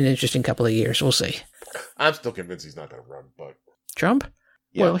interesting couple of years. We'll see. I'm still convinced he's not going to run, but... Trump?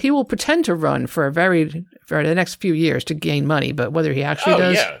 Yeah. Well, he will pretend to run for the next few years to gain money, but whether he actually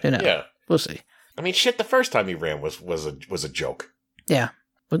does, we'll see. I mean, shit, the first time he ran was a joke. Yeah.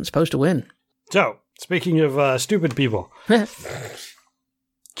 Wasn't supposed to win. So, speaking of stupid people,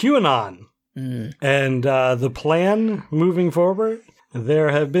 QAnon. And the plan moving forward,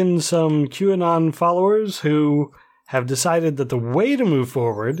 there have been some QAnon followers who have decided that the way to move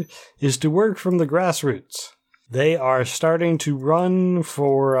forward is to work from the grassroots. They are starting to run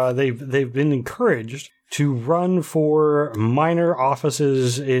for, they've been encouraged to run for minor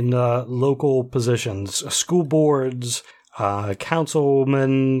offices in local positions, school boards,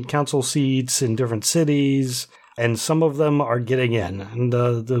 council seats in different cities. And some of them are getting in. And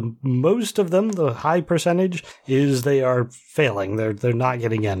the most of them, the high percentage, is they are failing. They're not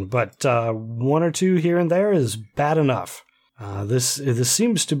getting in. But 1 or 2 here and there is bad enough. This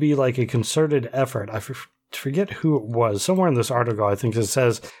seems to be like a concerted effort. I forget who it was. Somewhere in this article, I think it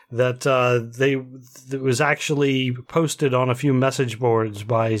says that it was actually posted on a few message boards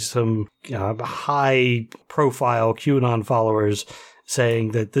by some high-profile QAnon followers,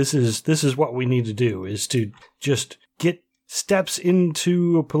 saying that this is what we need to do, is to just get steps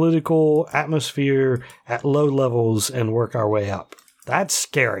into a political atmosphere at low levels and work our way up. That's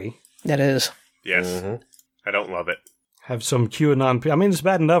scary. That is. Yes. Mm-hmm. I don't love it. Have some QAnon... I mean, it's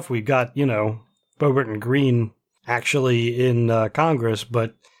bad enough we got, Boebert and Green actually in Congress,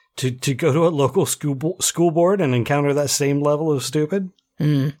 but to go to a local school board and encounter that same level of stupid?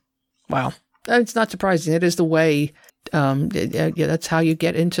 Wow. It's not surprising. It is the way... that's how you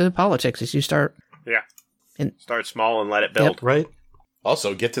get into politics, is you start... Yeah. Start small and let it build. Yep, right.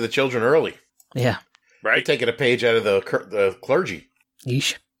 Also, get to the children early. Yeah. Right? You're taking a page out of the clergy.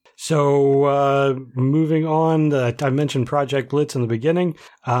 Yeesh. So, moving on, I mentioned Project Blitz in the beginning.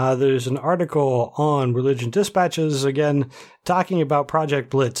 There's an article on Religion Dispatches, again, talking about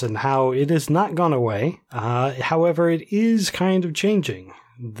Project Blitz and how it has not gone away. However, it is kind of changing.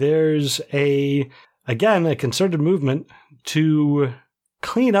 There's a concerted movement to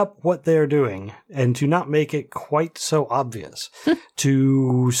clean up what they're doing and to not make it quite so obvious.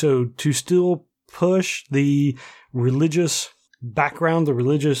 to still push the religious background, the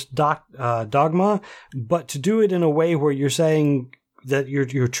religious dogma, but to do it in a way where you're saying that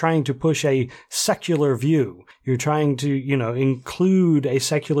you're trying to push a secular view. You're trying to, include a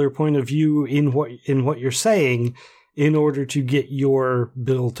secular point of view in what you're saying in order to get your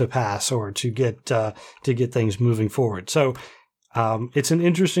bill to pass or to get things moving forward. So it's an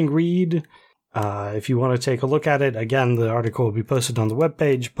interesting read. If you want to take a look at it, again, the article will be posted on the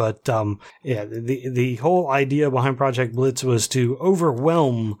webpage. But the whole idea behind Project Blitz was to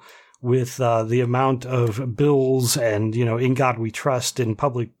overwhelm with the amount of bills and, In God We Trust in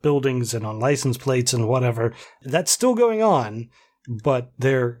public buildings and on license plates and whatever. That's still going on, but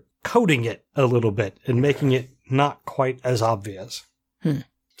they're coding it a little bit and making it not quite as obvious.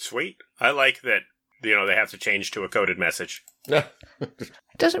 Sweet. I like that, they have to change to a coded message. It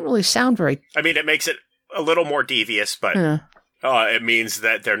doesn't really sound very... I mean, it makes it a little more devious, but it means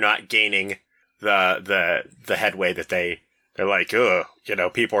that they're not gaining the headway that they're like,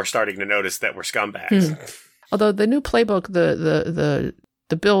 people are starting to notice that we're scumbags. Although the new playbook,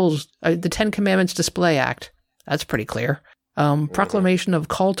 the bills, the 10 Commandments Display Act, that's pretty clear. Proclamation of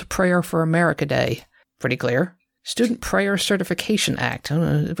Call to Prayer for America Day, pretty clear. Student Prayer Certification Act.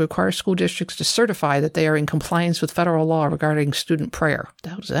 It requires school districts to certify that they are in compliance with federal law regarding student prayer. What the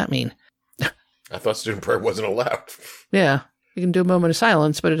hell does that mean? I thought student prayer wasn't allowed. Yeah. You can do a moment of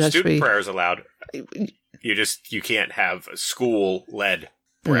silence, but it has to be... Student prayer is allowed. You can't have school-led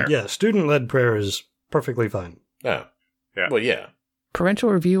prayer. Yeah, student-led prayer is perfectly fine. Oh. Yeah. Well, yeah. Parental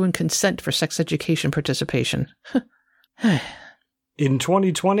review and consent for sex education participation. In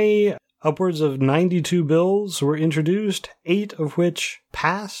 2020... upwards of 92 bills were introduced, 8 of which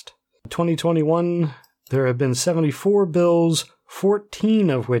passed. In 2021, there have been 74 bills,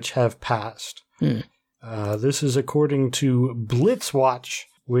 14 of which have passed. This is according to Blitzwatch,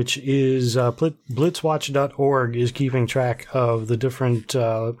 which is blitzwatch.org is keeping track of the different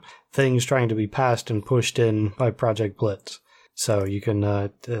things trying to be passed and pushed in by Project Blitz. So you can,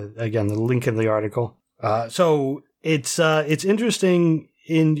 again, the link in the article. So it's interesting.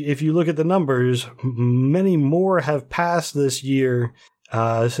 If you look at the numbers, many more have passed this year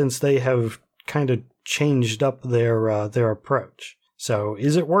since they have kind of changed up their approach. So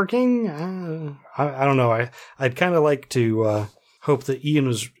is it working? I don't know. I'd kind of like to hope that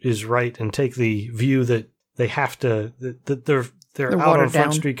Ian is right and take the view that they have to that they're out on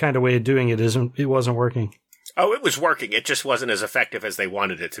Front Street kind of way of doing it. It wasn't working. Oh, it was working. It just wasn't as effective as they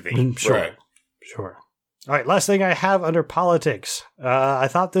wanted it to be. Sure. Right. Sure. All right, last thing I have under politics. I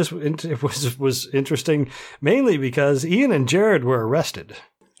thought this was interesting, mainly because Ian and Jarrod were arrested.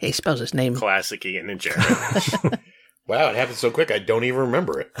 He spells his name. Classic Ian and Jarrod. Wow, it happened so quick I don't even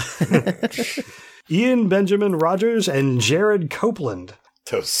remember it. Ian Benjamin Rogers and Jarrod Copeland.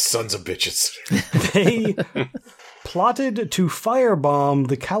 Those sons of bitches. They plotted to firebomb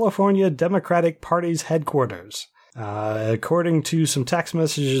the California Democratic Party's headquarters. According to some text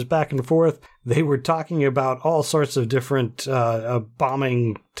messages back and forth, they were talking about all sorts of different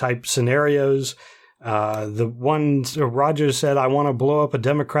bombing type scenarios. The one Rogers said, "I want to blow up a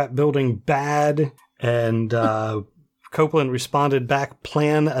Democrat building bad," and Copeland responded back,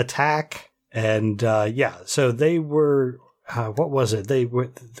 "Plan attack." And so they were what was it? They were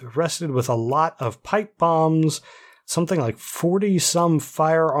arrested with a lot of pipe bombs, something like 40-some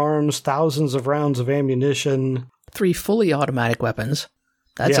firearms, thousands of rounds of ammunition. 3 fully automatic weapons.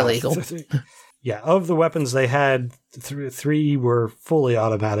 That's illegal. Of the weapons they had, 3 were fully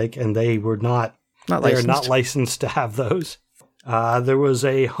automatic, and they were not licensed to have those. There was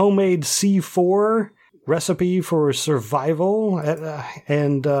a homemade C4 recipe for survival,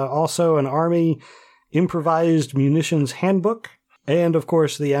 and also an Army improvised munitions handbook, and of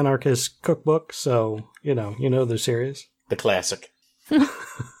course the anarchist cookbook. So you know they're serious. The classic.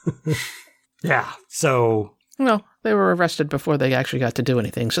 Yeah. So. No, they were arrested before they actually got to do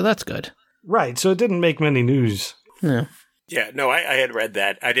anything, so that's good. Right, so it didn't make many news. Yeah. Yeah, no, I had read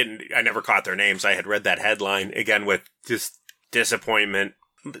that. I never caught their names. I had read that headline, again, with just disappointment,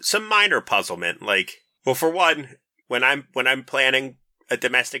 some minor puzzlement. Like, well, for one, when I'm planning a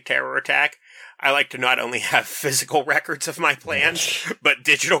domestic terror attack, I like to not only have physical records of my plans, but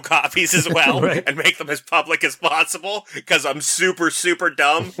digital copies as well, Right. and make them as public as possible, because I'm super, super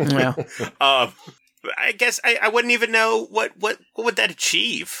dumb. Yeah. I guess I wouldn't even know what would that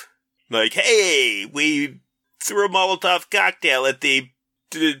achieve. Like, hey, we threw a Molotov cocktail at the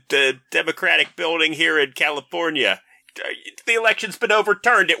Democratic building here in California. The election's been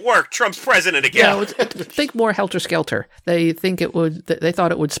overturned. It worked. Trump's president again. Yeah, think more helter-skelter. They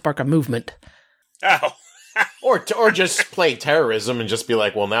thought it would spark a movement. Oh. Or just play terrorism and just be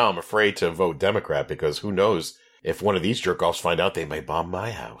like, well, now I'm afraid to vote Democrat because who knows if one of these jerk-offs find out they may bomb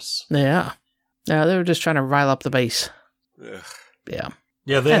my house. Yeah. Yeah, they were just trying to rile up the base. Ugh. Yeah.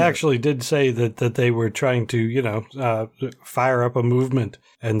 Yeah, they actually did say that they were trying to, fire up a movement,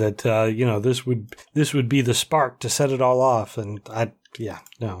 and that this would be the spark to set it all off. And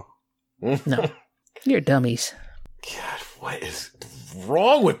no. No. You're dummies. God, what is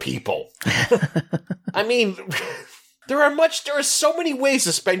wrong with people? I mean, there are so many ways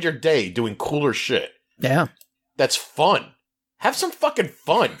to spend your day doing cooler shit. Yeah. That's fun. Have some fucking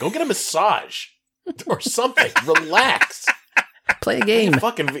fun. Go get a massage or something. Relax. Play a game.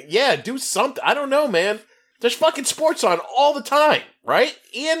 Do something. I don't know, man. There's fucking sports on all the time, right,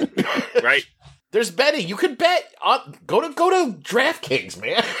 Ian? Right. There's betting. You can bet. Go to DraftKings,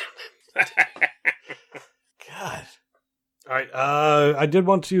 man. God. All right. I did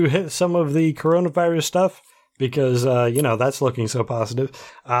want to hit some of the coronavirus stuff because, that's looking so positive.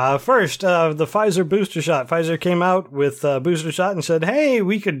 First, the Pfizer booster shot. Pfizer came out with a booster shot and said, hey,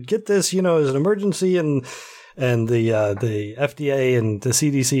 we could get this, as an emergency. And the FDA and the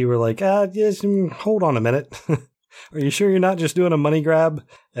CDC were like, yes, hold on a minute. Are you sure you're not just doing a money grab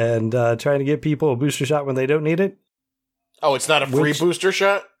and trying to get people a booster shot when they don't need it? Oh, it's not a free booster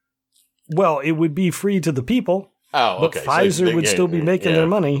shot? Well, it would be free to the people. Oh, okay. But Pfizer would still be making their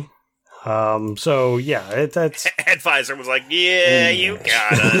money. That's... And Pfizer was like, yeah, you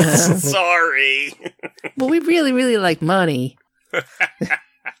got us. Sorry. Well, we really, really like money.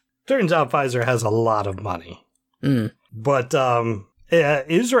 Turns out Pfizer has a lot of money. Mm. But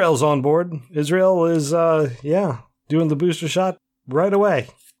Israel's on board. Israel is, doing the booster shot right away.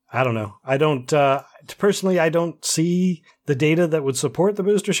 I don't know. I don't, personally, I don't see the data that would support the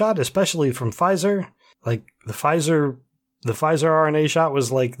booster shot, especially from Pfizer. Like, the Pfizer RNA shot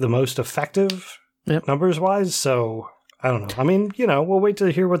was, like, the most effective numbers-wise, so I don't know. I mean, we'll wait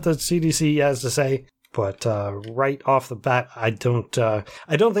to hear what the CDC has to say. But right off the bat, I don't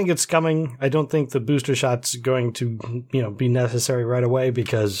think it's coming. I don't think the booster shot's going to, be necessary right away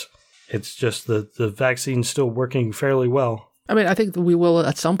because it's just the vaccine's still working fairly well. I mean, I think we will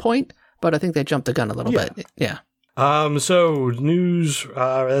at some point, but I think they jumped the gun a little bit. Yeah. So news,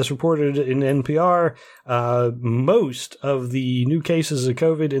 as reported in NPR, most of the new cases of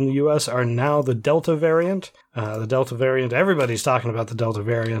COVID in the U.S. are now the Delta variant. The Delta variant, everybody's talking about the Delta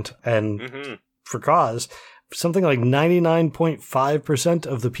variant, and for cause, something like 99.5%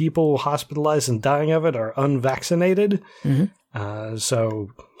 of the people hospitalized and dying of it are unvaccinated. Mm-hmm. So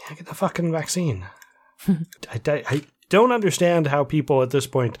get the fucking vaccine. I don't understand how people at this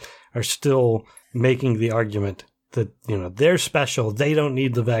point are still making the argument that, they're special. They don't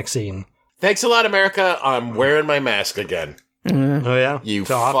need the vaccine. Thanks a lot, America. I'm wearing my mask again. Mm-hmm. Oh, yeah? You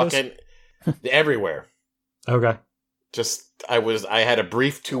fucking... everywhere. Okay. I had a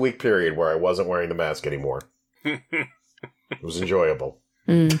brief 2-week period where I wasn't wearing the mask anymore. It was enjoyable.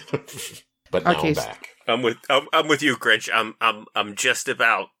 But now I'm back. I'm with you, Grinch. I'm just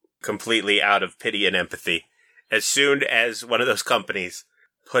about completely out of pity and empathy. As soon as one of those companies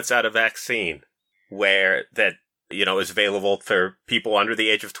puts out a vaccine where that, is available for people under the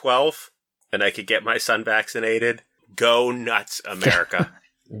age of 12, and I could get my son vaccinated, go nuts, America.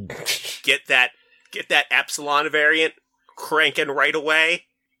 Get that Epsilon variant cranking right away.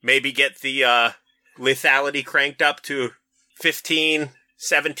 Maybe get the lethality cranked up to 15,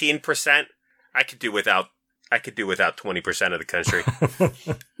 17%. I could do without 20% of the country.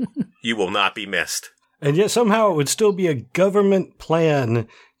 You will not be missed. And yet somehow it would still be a government plan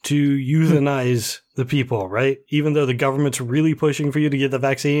to euthanize the people, right? Even though the government's really pushing for you to get the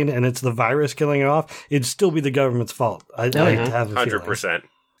vaccine and it's the virus killing you off, it'd still be the government's fault. I have a 100%.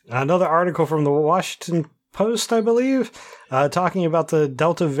 Another article from the Washington Post, I believe, talking about the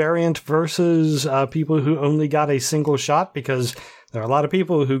Delta variant versus people who only got a single shot, because there are a lot of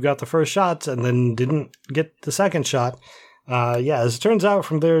people who got the first shots and then didn't get the second shot. As it turns out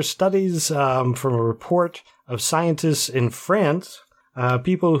from their studies, from a report of scientists in France,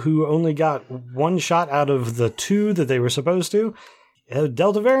 people who only got one shot out of the 2 that they were supposed to,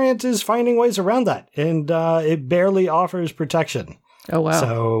 Delta variant is finding ways around that, and it barely offers protection. Oh, wow.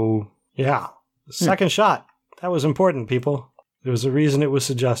 So, Yeah. Second shot. That was important, people. There was a reason it was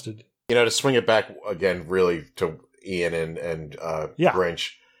suggested. To swing it back again, really, to Ian and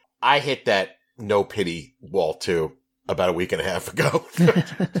Grinch, I hit that no pity wall, too, about a week and a half ago.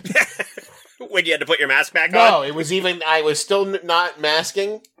 When you had to put your mask back on? No, it was I was still not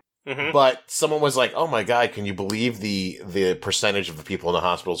masking, Mm-hmm. but someone was like, oh my God, can you believe the percentage of the people in the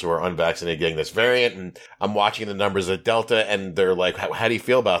hospitals who are unvaccinated getting this variant? And I'm watching the numbers of Delta, and they're like, how do you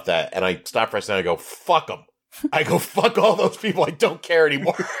feel about that? And I stop for a second, I go, fuck them. I go, fuck all those people, I don't care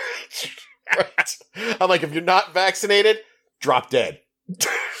anymore. Right. I'm like, if you're not vaccinated, drop dead.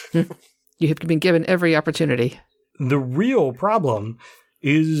 You have been given every opportunity. The real problem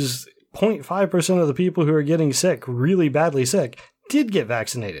is 0.5% of the people who are getting sick, really badly sick, did get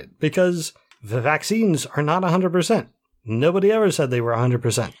vaccinated because the vaccines are not 100%. Nobody ever said they were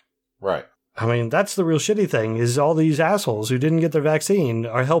 100%. Right. I mean, that's the real shitty thing, is all these assholes who didn't get their vaccine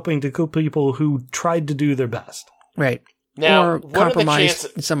are helping to kill people who tried to do their best. Right. Now, or compromise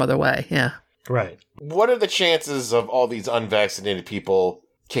in some other way. Yeah. Right. What are the chances of all these unvaccinated people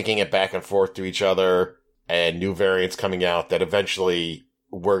kicking it back and forth to each other and new variants coming out that eventually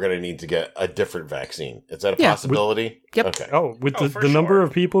we're going to need to get a different vaccine? Is that a possibility? Yep. Okay. Oh, with the number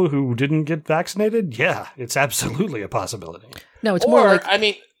of people who didn't get vaccinated? Yeah, it's absolutely a possibility. No, it's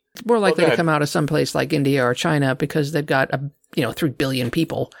more likely to come out of some place like India or China because they've got 3 billion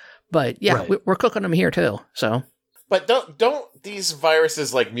people. But yeah, right. We're cooking them here too. So, but don't these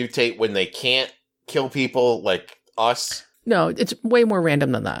viruses like mutate when they can't kill people like us? No, it's way more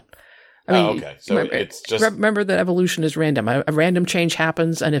random than that. I mean, okay. So it's just remember that evolution is random. A random change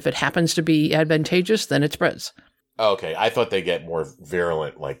happens, and if it happens to be advantageous, then it spreads. Okay, I thought they get more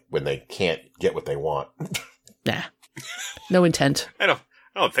virulent, like when they can't get what they want. Nah, no intent. I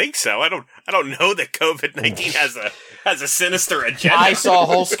don't think so. I don't know that COVID-19 has a sinister agenda. I saw a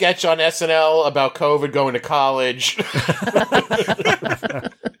whole sketch on SNL about COVID going to college.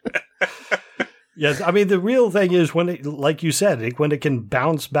 Yes, I mean, the real thing is when it, like you said, when it can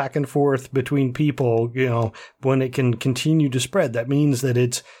bounce back and forth between people, when it can continue to spread, that means that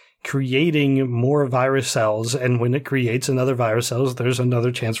it's creating more virus cells. And when it creates another virus cells, there's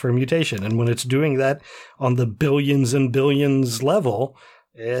another chance for a mutation. And when it's doing that on the billions and billions level,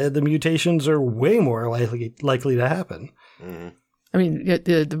 the mutations are way more likely to happen. Mm-hmm. I mean,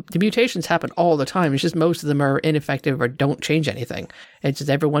 the mutations happen all the time. It's just most of them are ineffective or don't change anything. It's just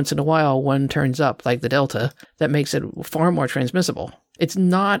every once in a while one turns up, like the Delta, that makes it far more transmissible. It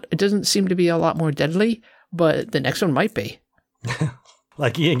doesn't seem to be a lot more deadly, but the next one might be.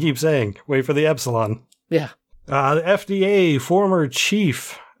 Like Ian keeps saying, wait for the epsilon. Yeah. The FDA former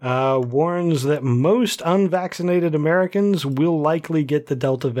chief warns that most unvaccinated Americans will likely get the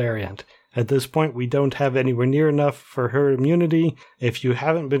Delta variant. At this point, we don't have anywhere near enough for herd immunity. If you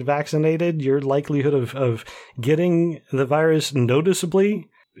haven't been vaccinated, your likelihood of getting the virus noticeably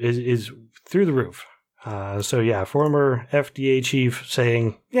is through the roof. Former FDA chief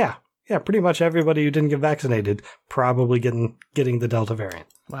saying, yeah, pretty much everybody who didn't get vaccinated probably getting the Delta variant.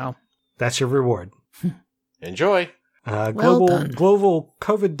 Wow. That's your reward. Enjoy. Global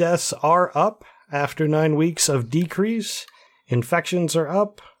COVID deaths are up after 9 weeks of decrease. Infections are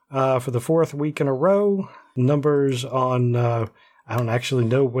up. For the fourth week in a row. Numbers on, I don't actually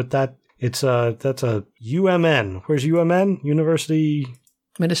know what that's a UMN. Where's UMN? University?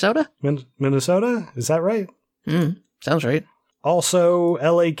 Minnesota? Minnesota? Is that right? Sounds right. Also,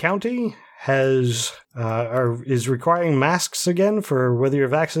 LA County is requiring masks again for whether you're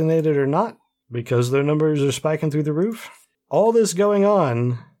vaccinated or not because their numbers are spiking through the roof. All this going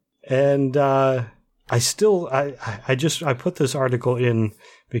on, and I put this article in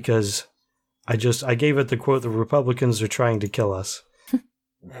because I gave it the quote, the Republicans are trying to kill us.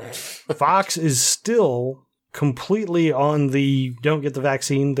 Fox is still completely on the don't get the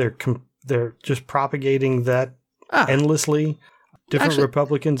vaccine. They're just propagating that endlessly. Different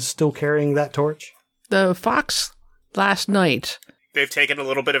Republicans still carrying that torch. The Fox last night. They've taken a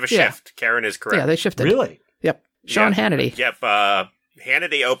little bit of a shift. Karen is correct. Yeah, they shifted. Really? Yep. Sean Hannity. Yep.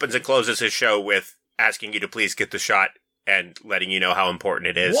 Hannity opens and closes his show with asking you to please get the shot and letting you know how important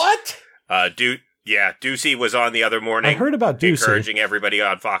it is. What? Ducey was on the other morning. I heard about Ducey. Encouraging everybody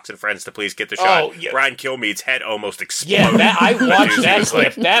on Fox and Friends to please get the shot. Oh, yeah. Brian Kilmeade's head almost exploded. Yeah, I watched that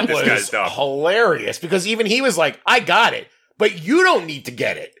clip. That This guy's was dumb. hilarious because even he was like, I got it, but you don't need to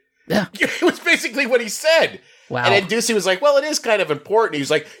get it. Yeah. It was basically what he said. Wow. And then Ducey was like, well, it is kind of important. He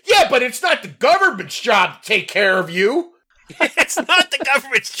was like, yeah, but it's not the government's job to take care of you. It's not the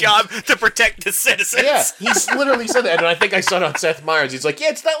government's job to protect the citizens. Yeah, he's literally said that, and I think I saw it on Seth Meyers. He's like, yeah,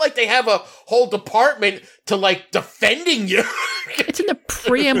 it's not like they have a whole department to, like, defending you. It's in the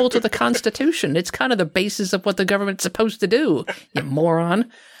preamble to the Constitution. It's kind of the basis of what the government's supposed to do, you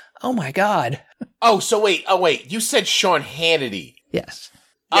moron. Oh, my God. Oh, wait. You said Sean Hannity. Yes.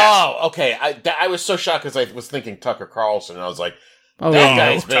 Oh, okay. I was so shocked because I was thinking Tucker Carlson, and I was like,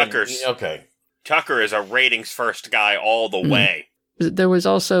 Tucker's. Okay. Tucker is a ratings first guy all the way. There was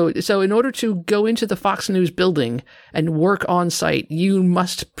also, so in order to go into the Fox News building and work on site, you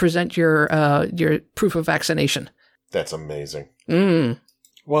must present your proof of vaccination. That's amazing.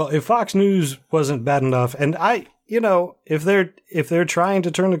 Well, if Fox News wasn't bad enough, and if they're trying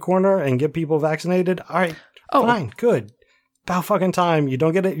to turn the corner and get people vaccinated, all right, fine, good. About fucking time. You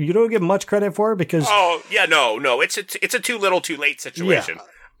don't get much credit for it because no, it's a too little, too late situation. Yeah.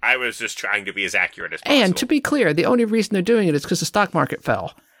 I was just trying to be as accurate as possible. And to be clear, the only reason they're doing it is because the stock market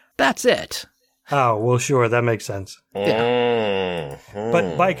fell. That's it. Oh, well, sure, that makes sense. Yeah.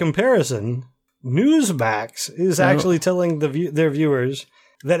 But by comparison, Newsmax is actually telling their viewers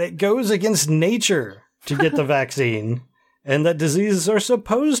that it goes against nature to get the vaccine and that diseases are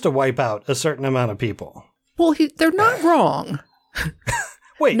supposed to wipe out a certain amount of people. Well, they're not wrong.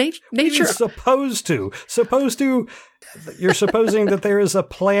 Wait, nature supposed to. You're supposing that there is a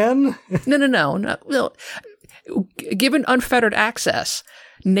plan? No. Well, given unfettered access,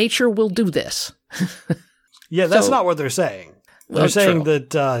 nature will do this. Yeah, that's not what they're saying. They're saying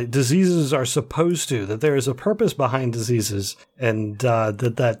that diseases are supposed to, that there is a purpose behind diseases, and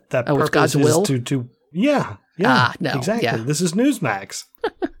that purpose God's is will? to yeah, no, exactly. Yeah. This is Newsmax.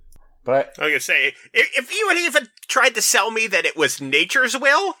 But I was gonna say, if you had even tried to sell me that it was nature's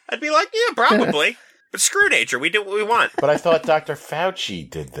will, I'd be like, yeah, probably. But screw nature, we do what we want. But I thought Dr. Fauci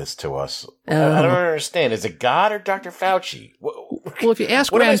did this to us. I don't understand. Is it God or Dr. Fauci? Well, if you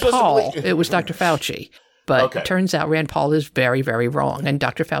ask Rand Paul, it was Dr. Fauci. But it turns out Rand Paul is very, very wrong, and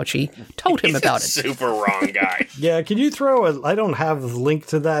Dr. Fauci told him about it. Super wrong guy. Yeah, can you throw I don't have the link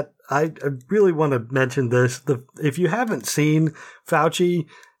to that. I really want to mention this. If you haven't seen Fauci,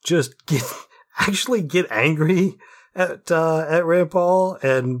 just get angry at Rand Paul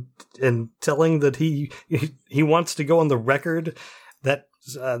and telling that he wants to go on the record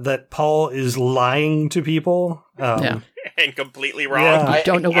that Paul is lying to people. And completely wrong. Yeah. I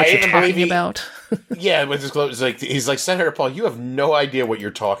don't know what you're talking about. Yeah, with his clothes, he's like, Senator Paul, you have no idea what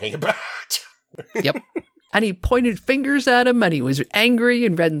you're talking about. Yep. And he pointed fingers at him, and he was angry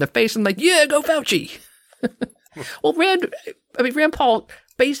and red in the face, and like, yeah, go Fauci. Well, Rand Paul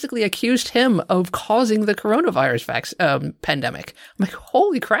basically accused him of causing the coronavirus pandemic. I'm like,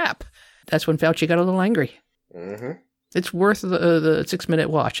 holy crap. That's when Fauci got a little angry. Mm-hmm. It's worth the 6-minute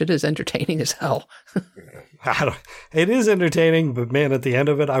watch. It is entertaining as hell. It is entertaining, but man, at the end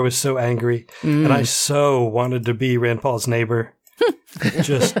of it, I was so angry. And I so wanted to be Rand Paul's neighbor.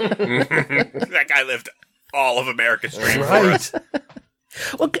 Just that guy lived all of America's dream right. for us.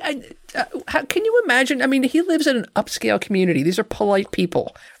 Well, how can you imagine? I mean, he lives in an upscale community. These are polite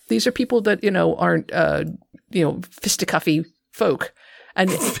people. These are people that, aren't, fisticuffy folk. And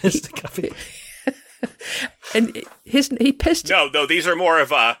fisticuffy. And he pissed. No, these are more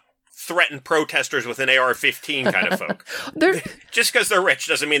of threatened protesters with an AR-15 kind of folk. Just because they're rich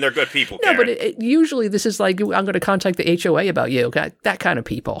doesn't mean they're good people. No, Karen. but usually this is like, I'm going to contact the HOA about you. That kind of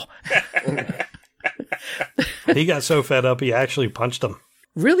people. He got so fed up, he actually punched him.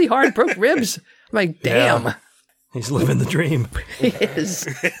 Really hard, broke ribs. I'm like, damn. Yeah. He's living the dream. He is.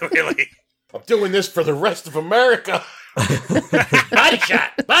 Really? I'm doing this for the rest of America. Body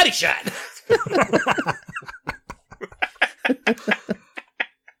shot.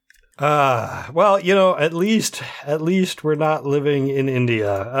 Well, at least we're not living in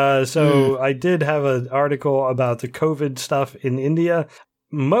India. So I did have an article about the COVID stuff in India.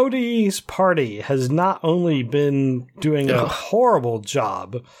 Modi's party has not only been doing a horrible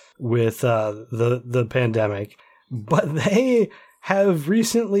job with the pandemic, but they have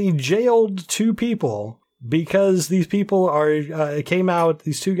recently jailed 2 people because these people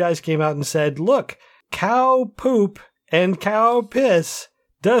these 2 guys came out and said, look, cow poop and cow piss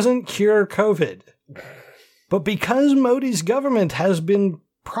doesn't cure COVID. But because Modi's government has been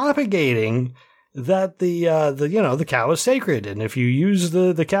propagating that the cow is sacred, and if you use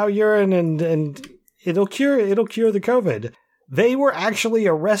the cow urine and it'll cure the COVID, they were actually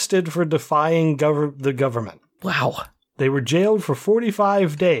arrested for defying the government. Wow. They were jailed for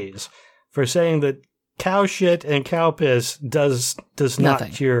 45 days for saying that cow shit and cow piss does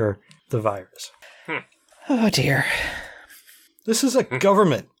not cure the virus. Oh dear. This is a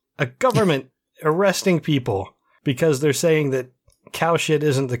government arresting people because they're saying that cow shit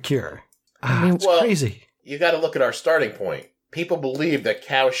isn't the cure. It's crazy. You got to look at our starting point. People believe that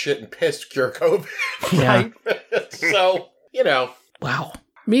cow shit and piss cure COVID. Yeah. Right? So, Wow.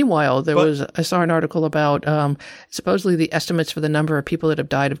 Meanwhile, I saw an article about supposedly the estimates for the number of people that have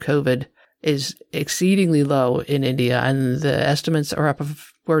died of COVID is exceedingly low in India, and the estimates are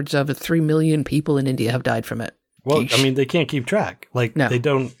upwards of 3 million people in India have died from it. Well, I mean, they can't keep track. Like, no. They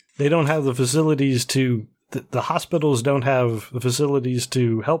don't have the facilities to. The hospitals don't have the facilities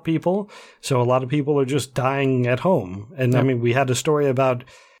to help people, so a lot of people are just dying at home. And I mean, we had a story about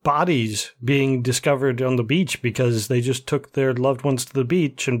bodies being discovered on the beach because they just took their loved ones to the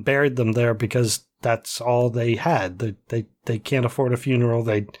beach and buried them there because that's all they had. They can't afford a funeral.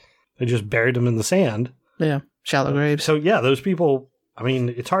 They just buried them in the sand. Yeah, shallow graves. So yeah, those people. I mean,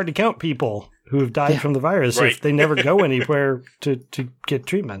 it's hard to count people who have died from the virus if they never go anywhere to get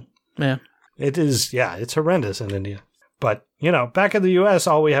treatment. Yeah. It is, it's horrendous in India. But, back in the U.S.,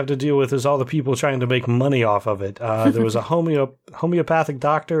 all we have to deal with is all the people trying to make money off of it. There was a homeopathic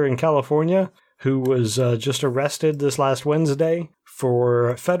doctor in California who was just arrested this last Wednesday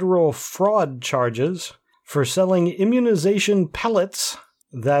for federal fraud charges for selling immunization pellets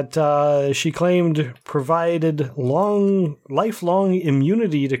that she claimed provided lifelong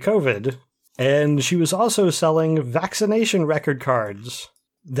immunity to COVID. And she was also selling vaccination record cards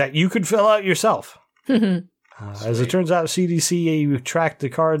that you could fill out yourself. As it turns out, CDC tracked the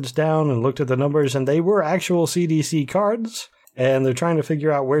cards down and looked at the numbers, and they were actual CDC cards, and they're trying to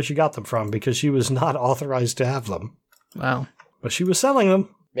figure out where she got them from because she was not authorized to have them. Wow. But she was selling them.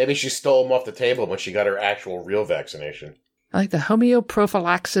 Maybe she stole them off the table when she got her actual real vaccination. I like the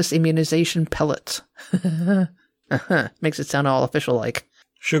homeoprophylaxis immunization pellets. Makes it sound all official-like.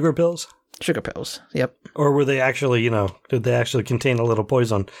 Sugar pills? Sugar pills, yep. Or were they actually, did they actually contain a little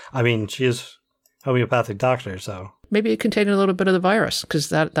poison? I mean, she is a homeopathic doctor, so. Maybe it contained a little bit of the virus, because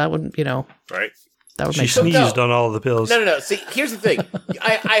that would, Right. That would she make sneezed on all the pills. No. See, here's the thing.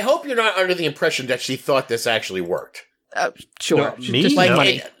 I hope you're not under the impression that she thought this actually worked. Sure. No, me? Like,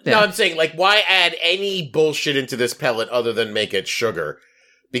 money. No, I'm saying, why add any bullshit into this pellet other than make it sugar?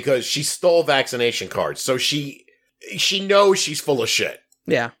 Because she stole vaccination cards, so she knows she's full of shit.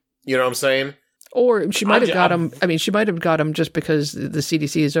 Yeah. You know what I'm saying? Or she might have got him. I mean, she might have got him just because the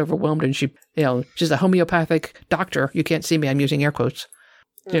CDC is overwhelmed, and she's a homeopathic doctor. You can't see me. I'm using air quotes.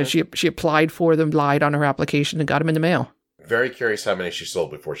 She applied for them, lied on her application, and got them in the mail. Very curious how many she sold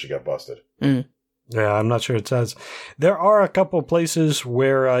before she got busted. Mm. Yeah, I'm not sure it says. There are a couple places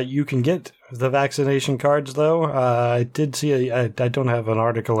where you can get the vaccination cards, though. I did see I don't have an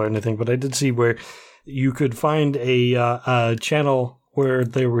article or anything, but I did see where you could find a channel where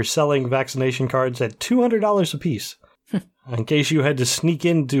they were selling vaccination cards at $200 a piece. In case you had to sneak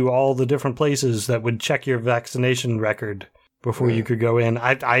into all the different places that would check your vaccination record before you could go in.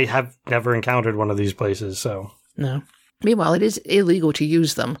 I have never encountered one of these places, so. No. Meanwhile, it is illegal to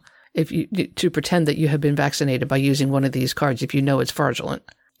use them to pretend that you have been vaccinated by using one of these cards if you know it's fraudulent.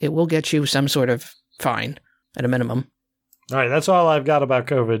 It will get you some sort of fine at a minimum. All right, that's all I've got about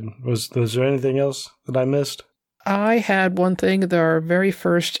COVID. Was there anything else that I missed? I had one thing. Our very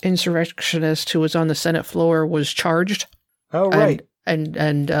first insurrectionist who was on the Senate floor was charged. Oh, right.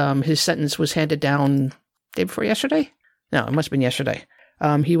 And his sentence was handed down day before yesterday? No, it must have been yesterday.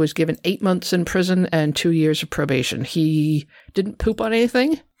 He was given 8 months in prison and 2 years of probation. He didn't poop on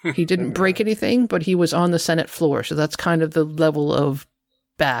anything. He didn't break anything, but he was on the Senate floor. So that's kind of the level of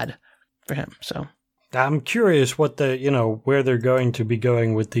bad for him. So I'm curious what where they're going to be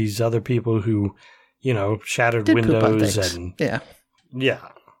going with these other people who, shattered windows and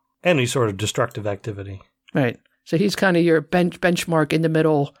any sort of destructive activity. Right. So he's kind of your benchmark in the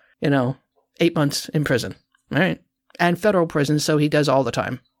middle, 8 months in prison. All right. And federal prison, so he does all the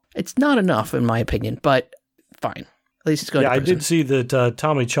time. It's not enough, in my opinion, but fine. At least it's going to prison. I did see that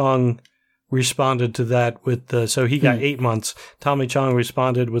Tommy Chong responded to that with so he got 8 months. Tommy Chong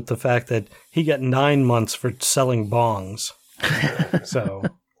responded with the fact that he got 9 months for selling bongs. So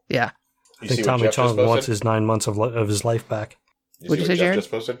yeah. I think Tommy Chong wants his 9 months of his life back. What did you say, Jarrod?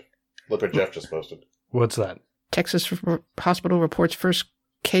 Just posted? Look what Jeff just posted. What's that? Texas hospital reports first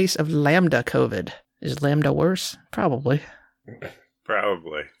case of Lambda COVID. Is Lambda worse? Probably.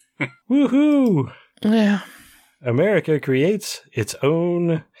 Probably. Woohoo! Yeah. America creates its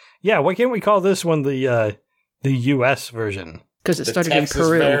own. Yeah, why can't we call this one the U.S. version? Because it started in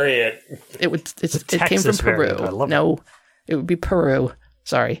Peru. Variant. It came from Peru. No, it would be Peru.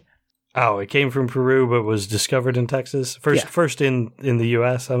 Sorry. Oh, it came from Peru, but was discovered in Texas? First in the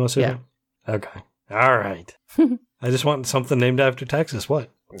U.S., I'm assuming? Yeah. Okay. All right. I just want something named after Texas. What?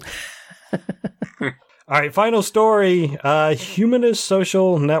 All right, final story. Humanist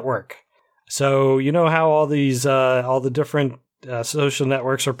social network. So you know how all the different social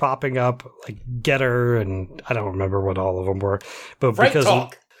networks are popping up, like Getter, and I don't remember what all of them were, but Frank because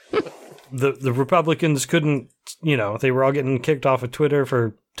Talk. the Republicans couldn't, they were all getting kicked off of Twitter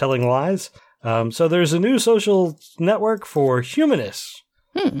for telling lies. So there's a new social network for humanists.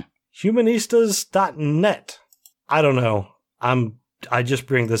 Humanistas.net. I don't know. I just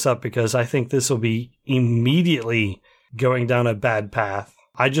bring this up because I think this will be immediately going down a bad path.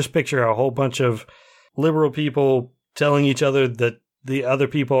 I just picture a whole bunch of liberal people telling each other that the other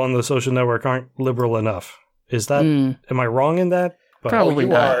people on the social network aren't liberal enough. Is that, am I wrong in that? But Probably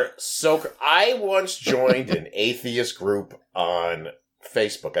you not. are so. I once joined an atheist group on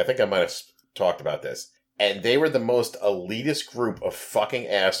Facebook. I think I might have talked about this. And they were the most elitist group of fucking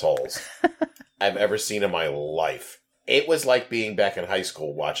assholes I've ever seen in my life. It was like being back in high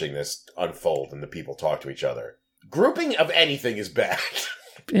school watching this unfold and the people talk to each other. Grouping of anything is bad.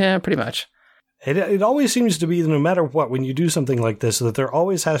 Yeah, pretty much. It always seems to be, no matter what, when you do something like this, that there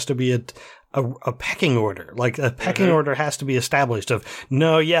always has to be a pecking order. Like, a pecking order has to be established of,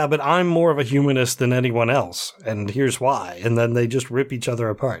 no, yeah, but I'm more of a humanist than anyone else, and here's why. And then they just rip each other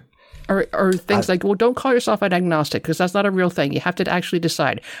apart. Or things like, well, don't call yourself an agnostic, because that's not a real thing. You have to actually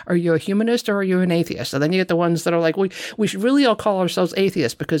decide, are you a humanist or are you an atheist? And then you get the ones that are like, we should really all call ourselves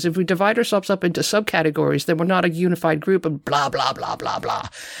atheists, because if we divide ourselves up into subcategories, then we're not a unified group and blah, blah, blah, blah, blah.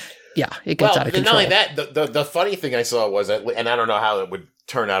 Yeah, it gets out of control. Not only that, the funny thing I saw was, and I don't know how it would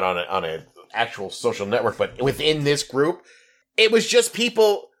turn out on an actual social network, but within this group, it was just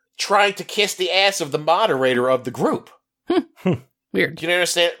people trying to kiss the ass of the moderator of the group. Weird. Do you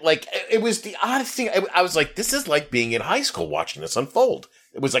understand? Like, it was the oddest thing. I was like, this is like being in high school watching this unfold.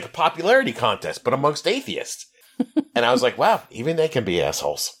 It was like a popularity contest, but amongst atheists. And I was like, wow, even they can be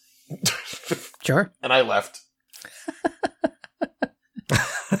assholes. Sure. And I left.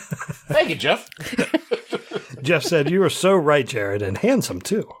 Thank you, Jeff. Jeff said, you were so right, Jarrod, and handsome,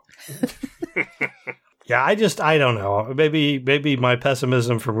 too. Yeah, I don't know. Maybe my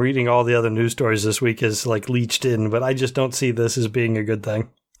pessimism from reading all the other news stories this week is like leached in, but I just don't see this as being a good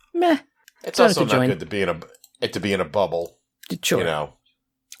thing. Meh. It's also not good to be in a bubble. Sure. You know.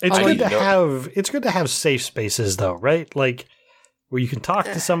 It's good to have safe spaces though, right? Like where you can talk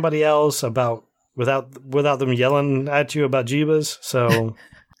to somebody else about without them yelling at you about Jeebas. So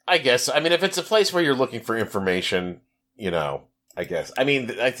I guess. I mean, if it's a place where you're looking for information, I guess. I mean,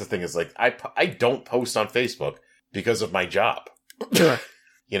 that's the thing is, like, I don't post on Facebook because of my job. Sure.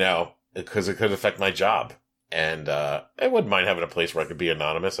 Because it could affect my job. And I wouldn't mind having a place where I could be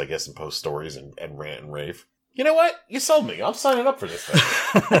anonymous, I guess, and post stories and rant and rave. You know what? You sold me. I'm signing up for this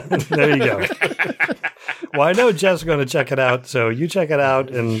thing. There you go. Well, I know Jeff's going to check it out, so you check it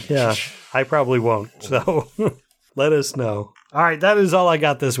out, and yeah, I probably won't. So let us know. All right, that is all I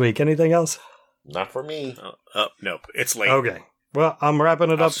got this week. Anything else? Not for me. No, it's late. Okay. Well, I'm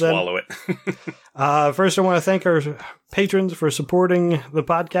wrapping it up then. Swallow it. First, I want to thank our patrons for supporting the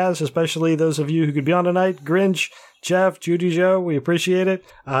podcast, especially those of you who could be on tonight. Grinch, Jeff, Judy Joe, we appreciate it.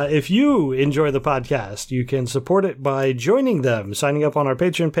 If you enjoy the podcast, you can support it by joining them, signing up on our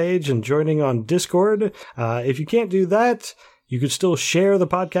Patreon page and joining on Discord. If you can't do that, you could still share the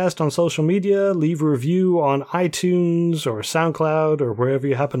podcast on social media, leave a review on iTunes or SoundCloud or wherever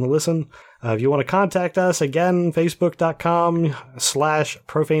you happen to listen. If you want to contact us, again,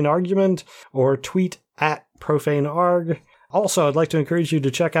 facebook.com/profaneargument or tweet @profanearg. Also, I'd like to encourage you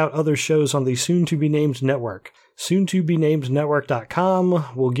to check out other shows on the soon-to-be-named network. soon-to-be-named-network.com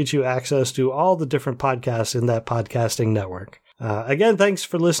will get you access to all the different podcasts in that podcasting network. Again, thanks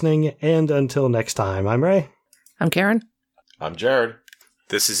for listening, and until next time, I'm Ray. I'm Karen. I'm Jarrod.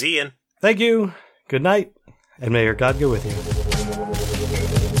 This is Ian. Thank you, good night, and may your God go with you.